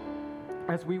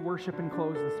as we worship and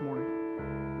close this morning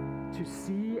to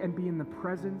see and be in the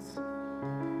presence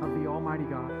of the Almighty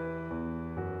God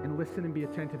and listen and be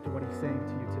attentive to what he's saying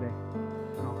to you today.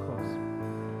 And I'll close.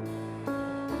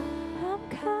 I'm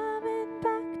coming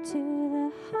back to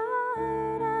the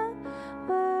heart of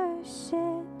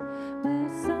worship, where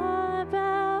it's all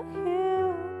about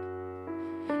you.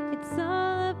 It's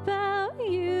all about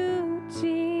you,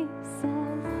 Jesus.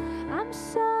 I'm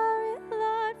sorry,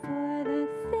 Lord, for the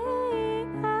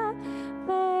thing I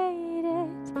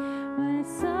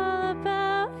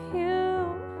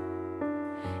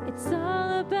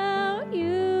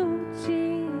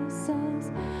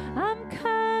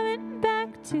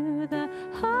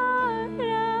heart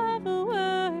of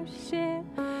worship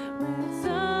where it's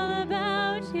all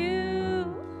about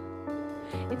you.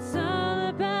 It's all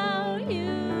about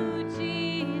you,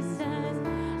 Jesus.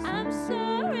 I'm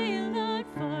sorry, Lord,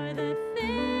 for the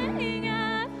thing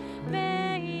I've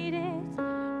made it.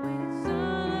 When it's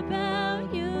all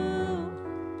about you,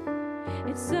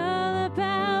 it's all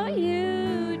about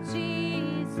you,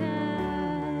 Jesus.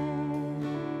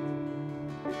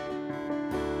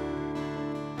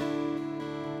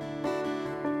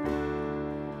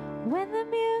 When the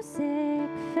music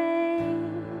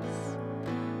fades,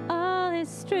 all is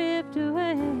stripped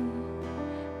away,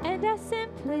 and I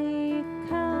simply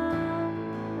come,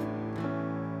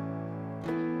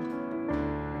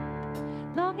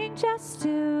 longing just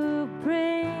to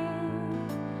bring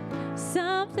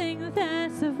something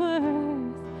that's of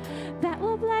worth that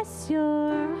will bless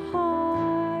your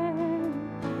heart.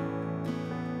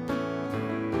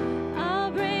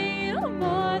 I'll bring you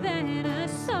more than a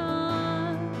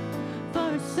song,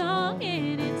 for a song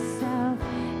in itself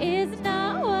is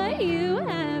not what you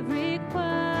have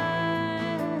required.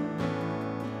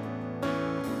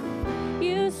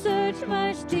 You search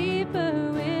much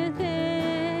deeper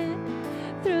within,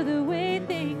 through the way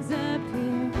things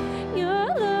appear.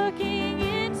 You're looking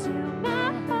into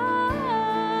my heart.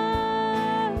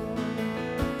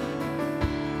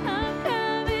 I'm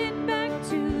coming back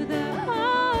to the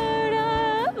heart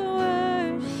of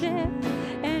worship,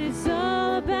 and it's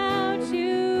all about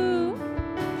you.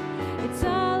 It's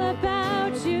all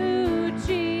about you,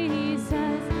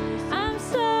 Jesus. I'm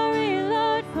sorry,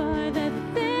 Lord, for the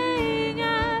thing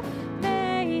I've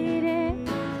made it.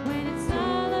 When it's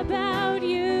all about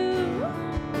you,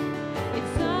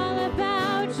 it's all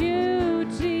about you,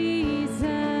 Jesus.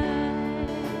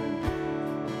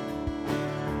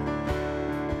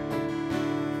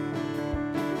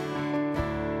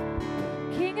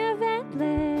 King of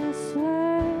endless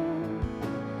worth,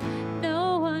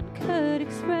 no one could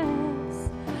express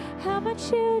how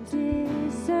much you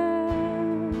deserve.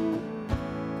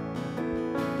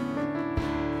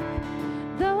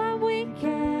 Though I'm weak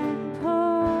and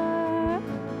poor,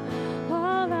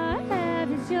 all I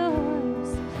have is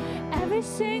yours, every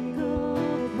single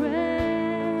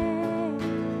breath.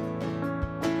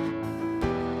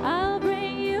 I'll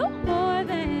bring you more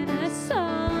than a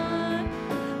song,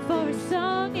 for a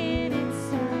song in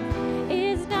itself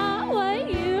is not what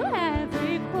you have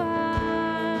required.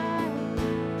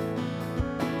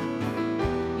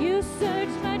 You search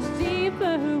much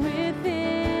deeper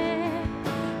within,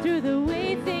 through the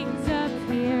way things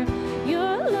appear.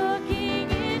 You're looking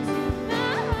into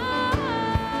my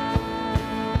heart.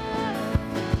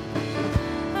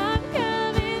 I'm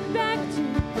coming back to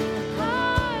the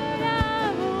heart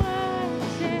of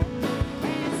worship,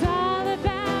 and it's all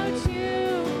about you.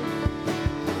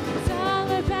 It's all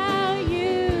about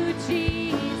you,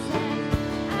 Jesus.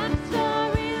 I'm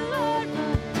sorry, Lord,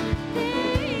 for the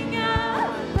thing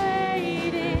I've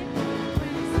made it.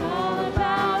 When it's all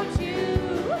about you,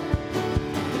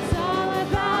 it's all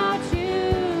about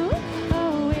you.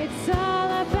 Oh, it's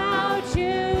all about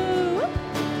you.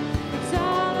 It's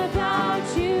all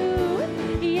about you.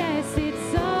 Yes,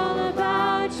 it's all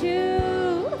about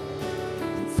you.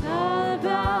 It's all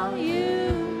about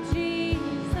you,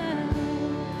 Jesus.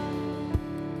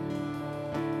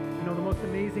 You know, the most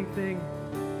amazing thing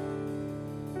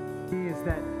is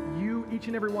that you, each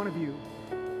and every one of you,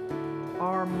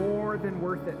 are more than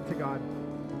worth it to God.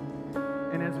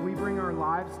 And as we bring our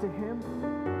lives to Him,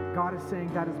 God is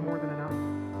saying that is more than enough.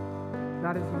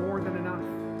 That is more than enough.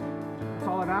 That's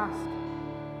all I've asked,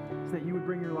 is that you would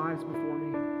bring your lives before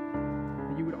me,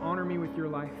 that you would honor me with your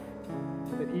life,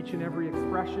 that each and every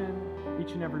expression,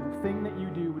 each and every thing that you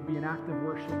do would be an act of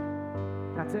worship.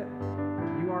 That's it.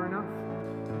 You are enough.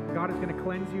 God is going to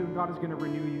cleanse you, and God is going to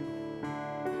renew you.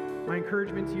 My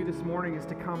encouragement to you this morning is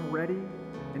to come ready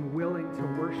and willing to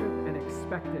worship and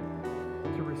expectant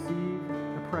to receive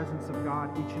the presence of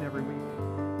God each and every week.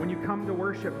 When you come to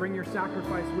worship, bring your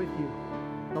sacrifice with you,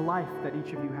 the life that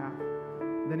each of you have.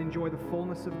 Then enjoy the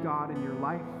fullness of God in your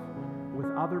life with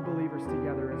other believers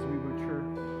together as we mature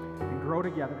and grow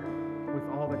together with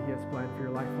all that He has planned for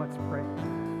your life. Let's pray.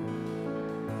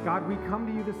 God, we come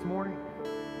to you this morning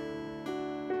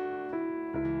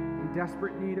in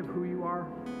desperate need of who you are.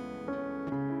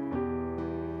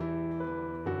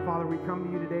 Father, we come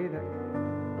to you today that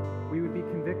we would be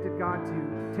convicted, God,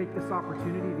 to take this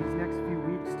opportunity these next few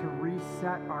weeks to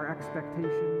reset our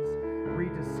expectations,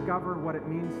 rediscover what it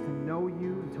means to know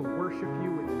you and to worship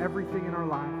you with everything in our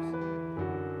lives.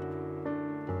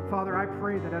 Father, I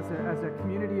pray that as a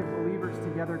community of believers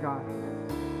together, God,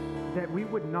 that we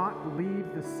would not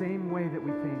leave the same way that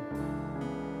we came.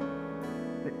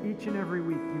 That each and every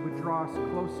week you would draw us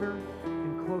closer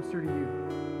and closer to you.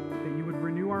 That you would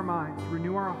renew our minds,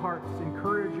 renew our hearts,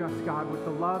 encourage us, God, with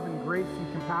the love and grace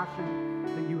and compassion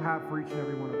that you have for each and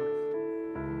every one of us.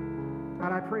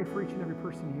 God, I pray for each and every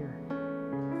person here.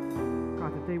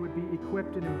 God, that they would be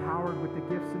equipped and empowered with the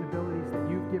gifts and abilities that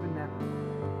you've given them.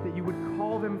 That you would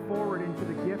call them forward into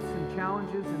the gifts and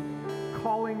challenges and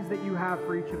callings that you have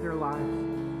for each of their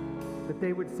lives. That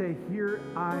they would say, here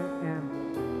I am,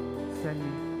 send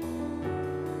me.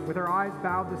 With our eyes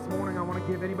bowed this morning, I want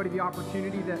to give anybody the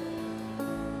opportunity that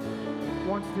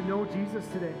wants to know Jesus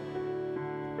today.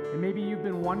 And maybe you've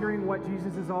been wondering what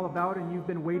Jesus is all about and you've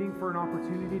been waiting for an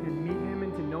opportunity to meet him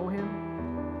and to know him.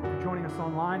 If you're joining us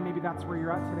online, maybe that's where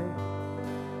you're at today.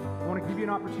 I want to give you an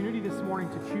opportunity this morning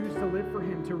to choose to live for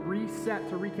him, to reset,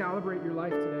 to recalibrate your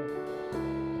life today.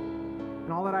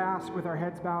 And all that I ask with our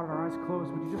heads bowed and our eyes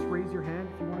closed, would you just raise your hand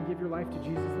if you want to give your life to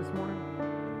Jesus this morning?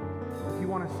 If you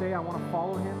want to say, I want to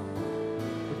follow him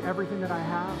with everything that I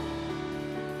have.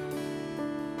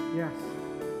 Yes.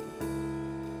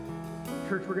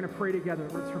 Church, we're going to pray together.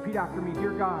 Let's repeat after me.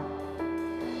 Dear God,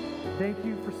 thank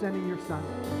you for sending your son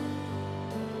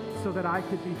so that I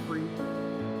could be free.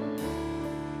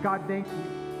 God, thank you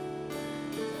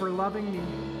for loving me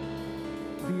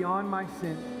beyond my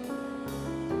sin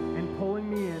and pulling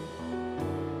me in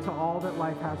to all that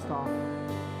life has to offer.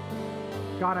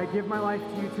 God, I give my life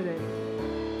to you today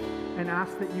and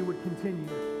ask that you would continue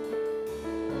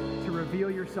to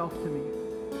reveal yourself to me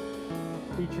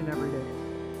each and every day.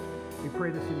 We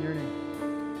pray this in your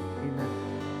name. Amen.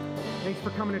 Thanks for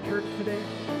coming to church today.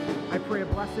 I pray a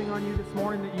blessing on you this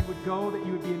morning, that you would go, that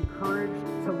you would be encouraged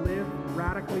to live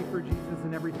radically for Jesus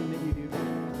in everything that you do.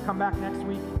 Come back next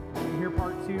week and hear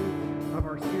part 2 of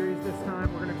our series this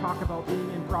time. We're going to talk about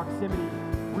being in proximity,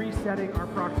 resetting our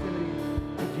proximity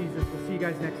to Jesus. We'll see you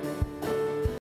guys next week.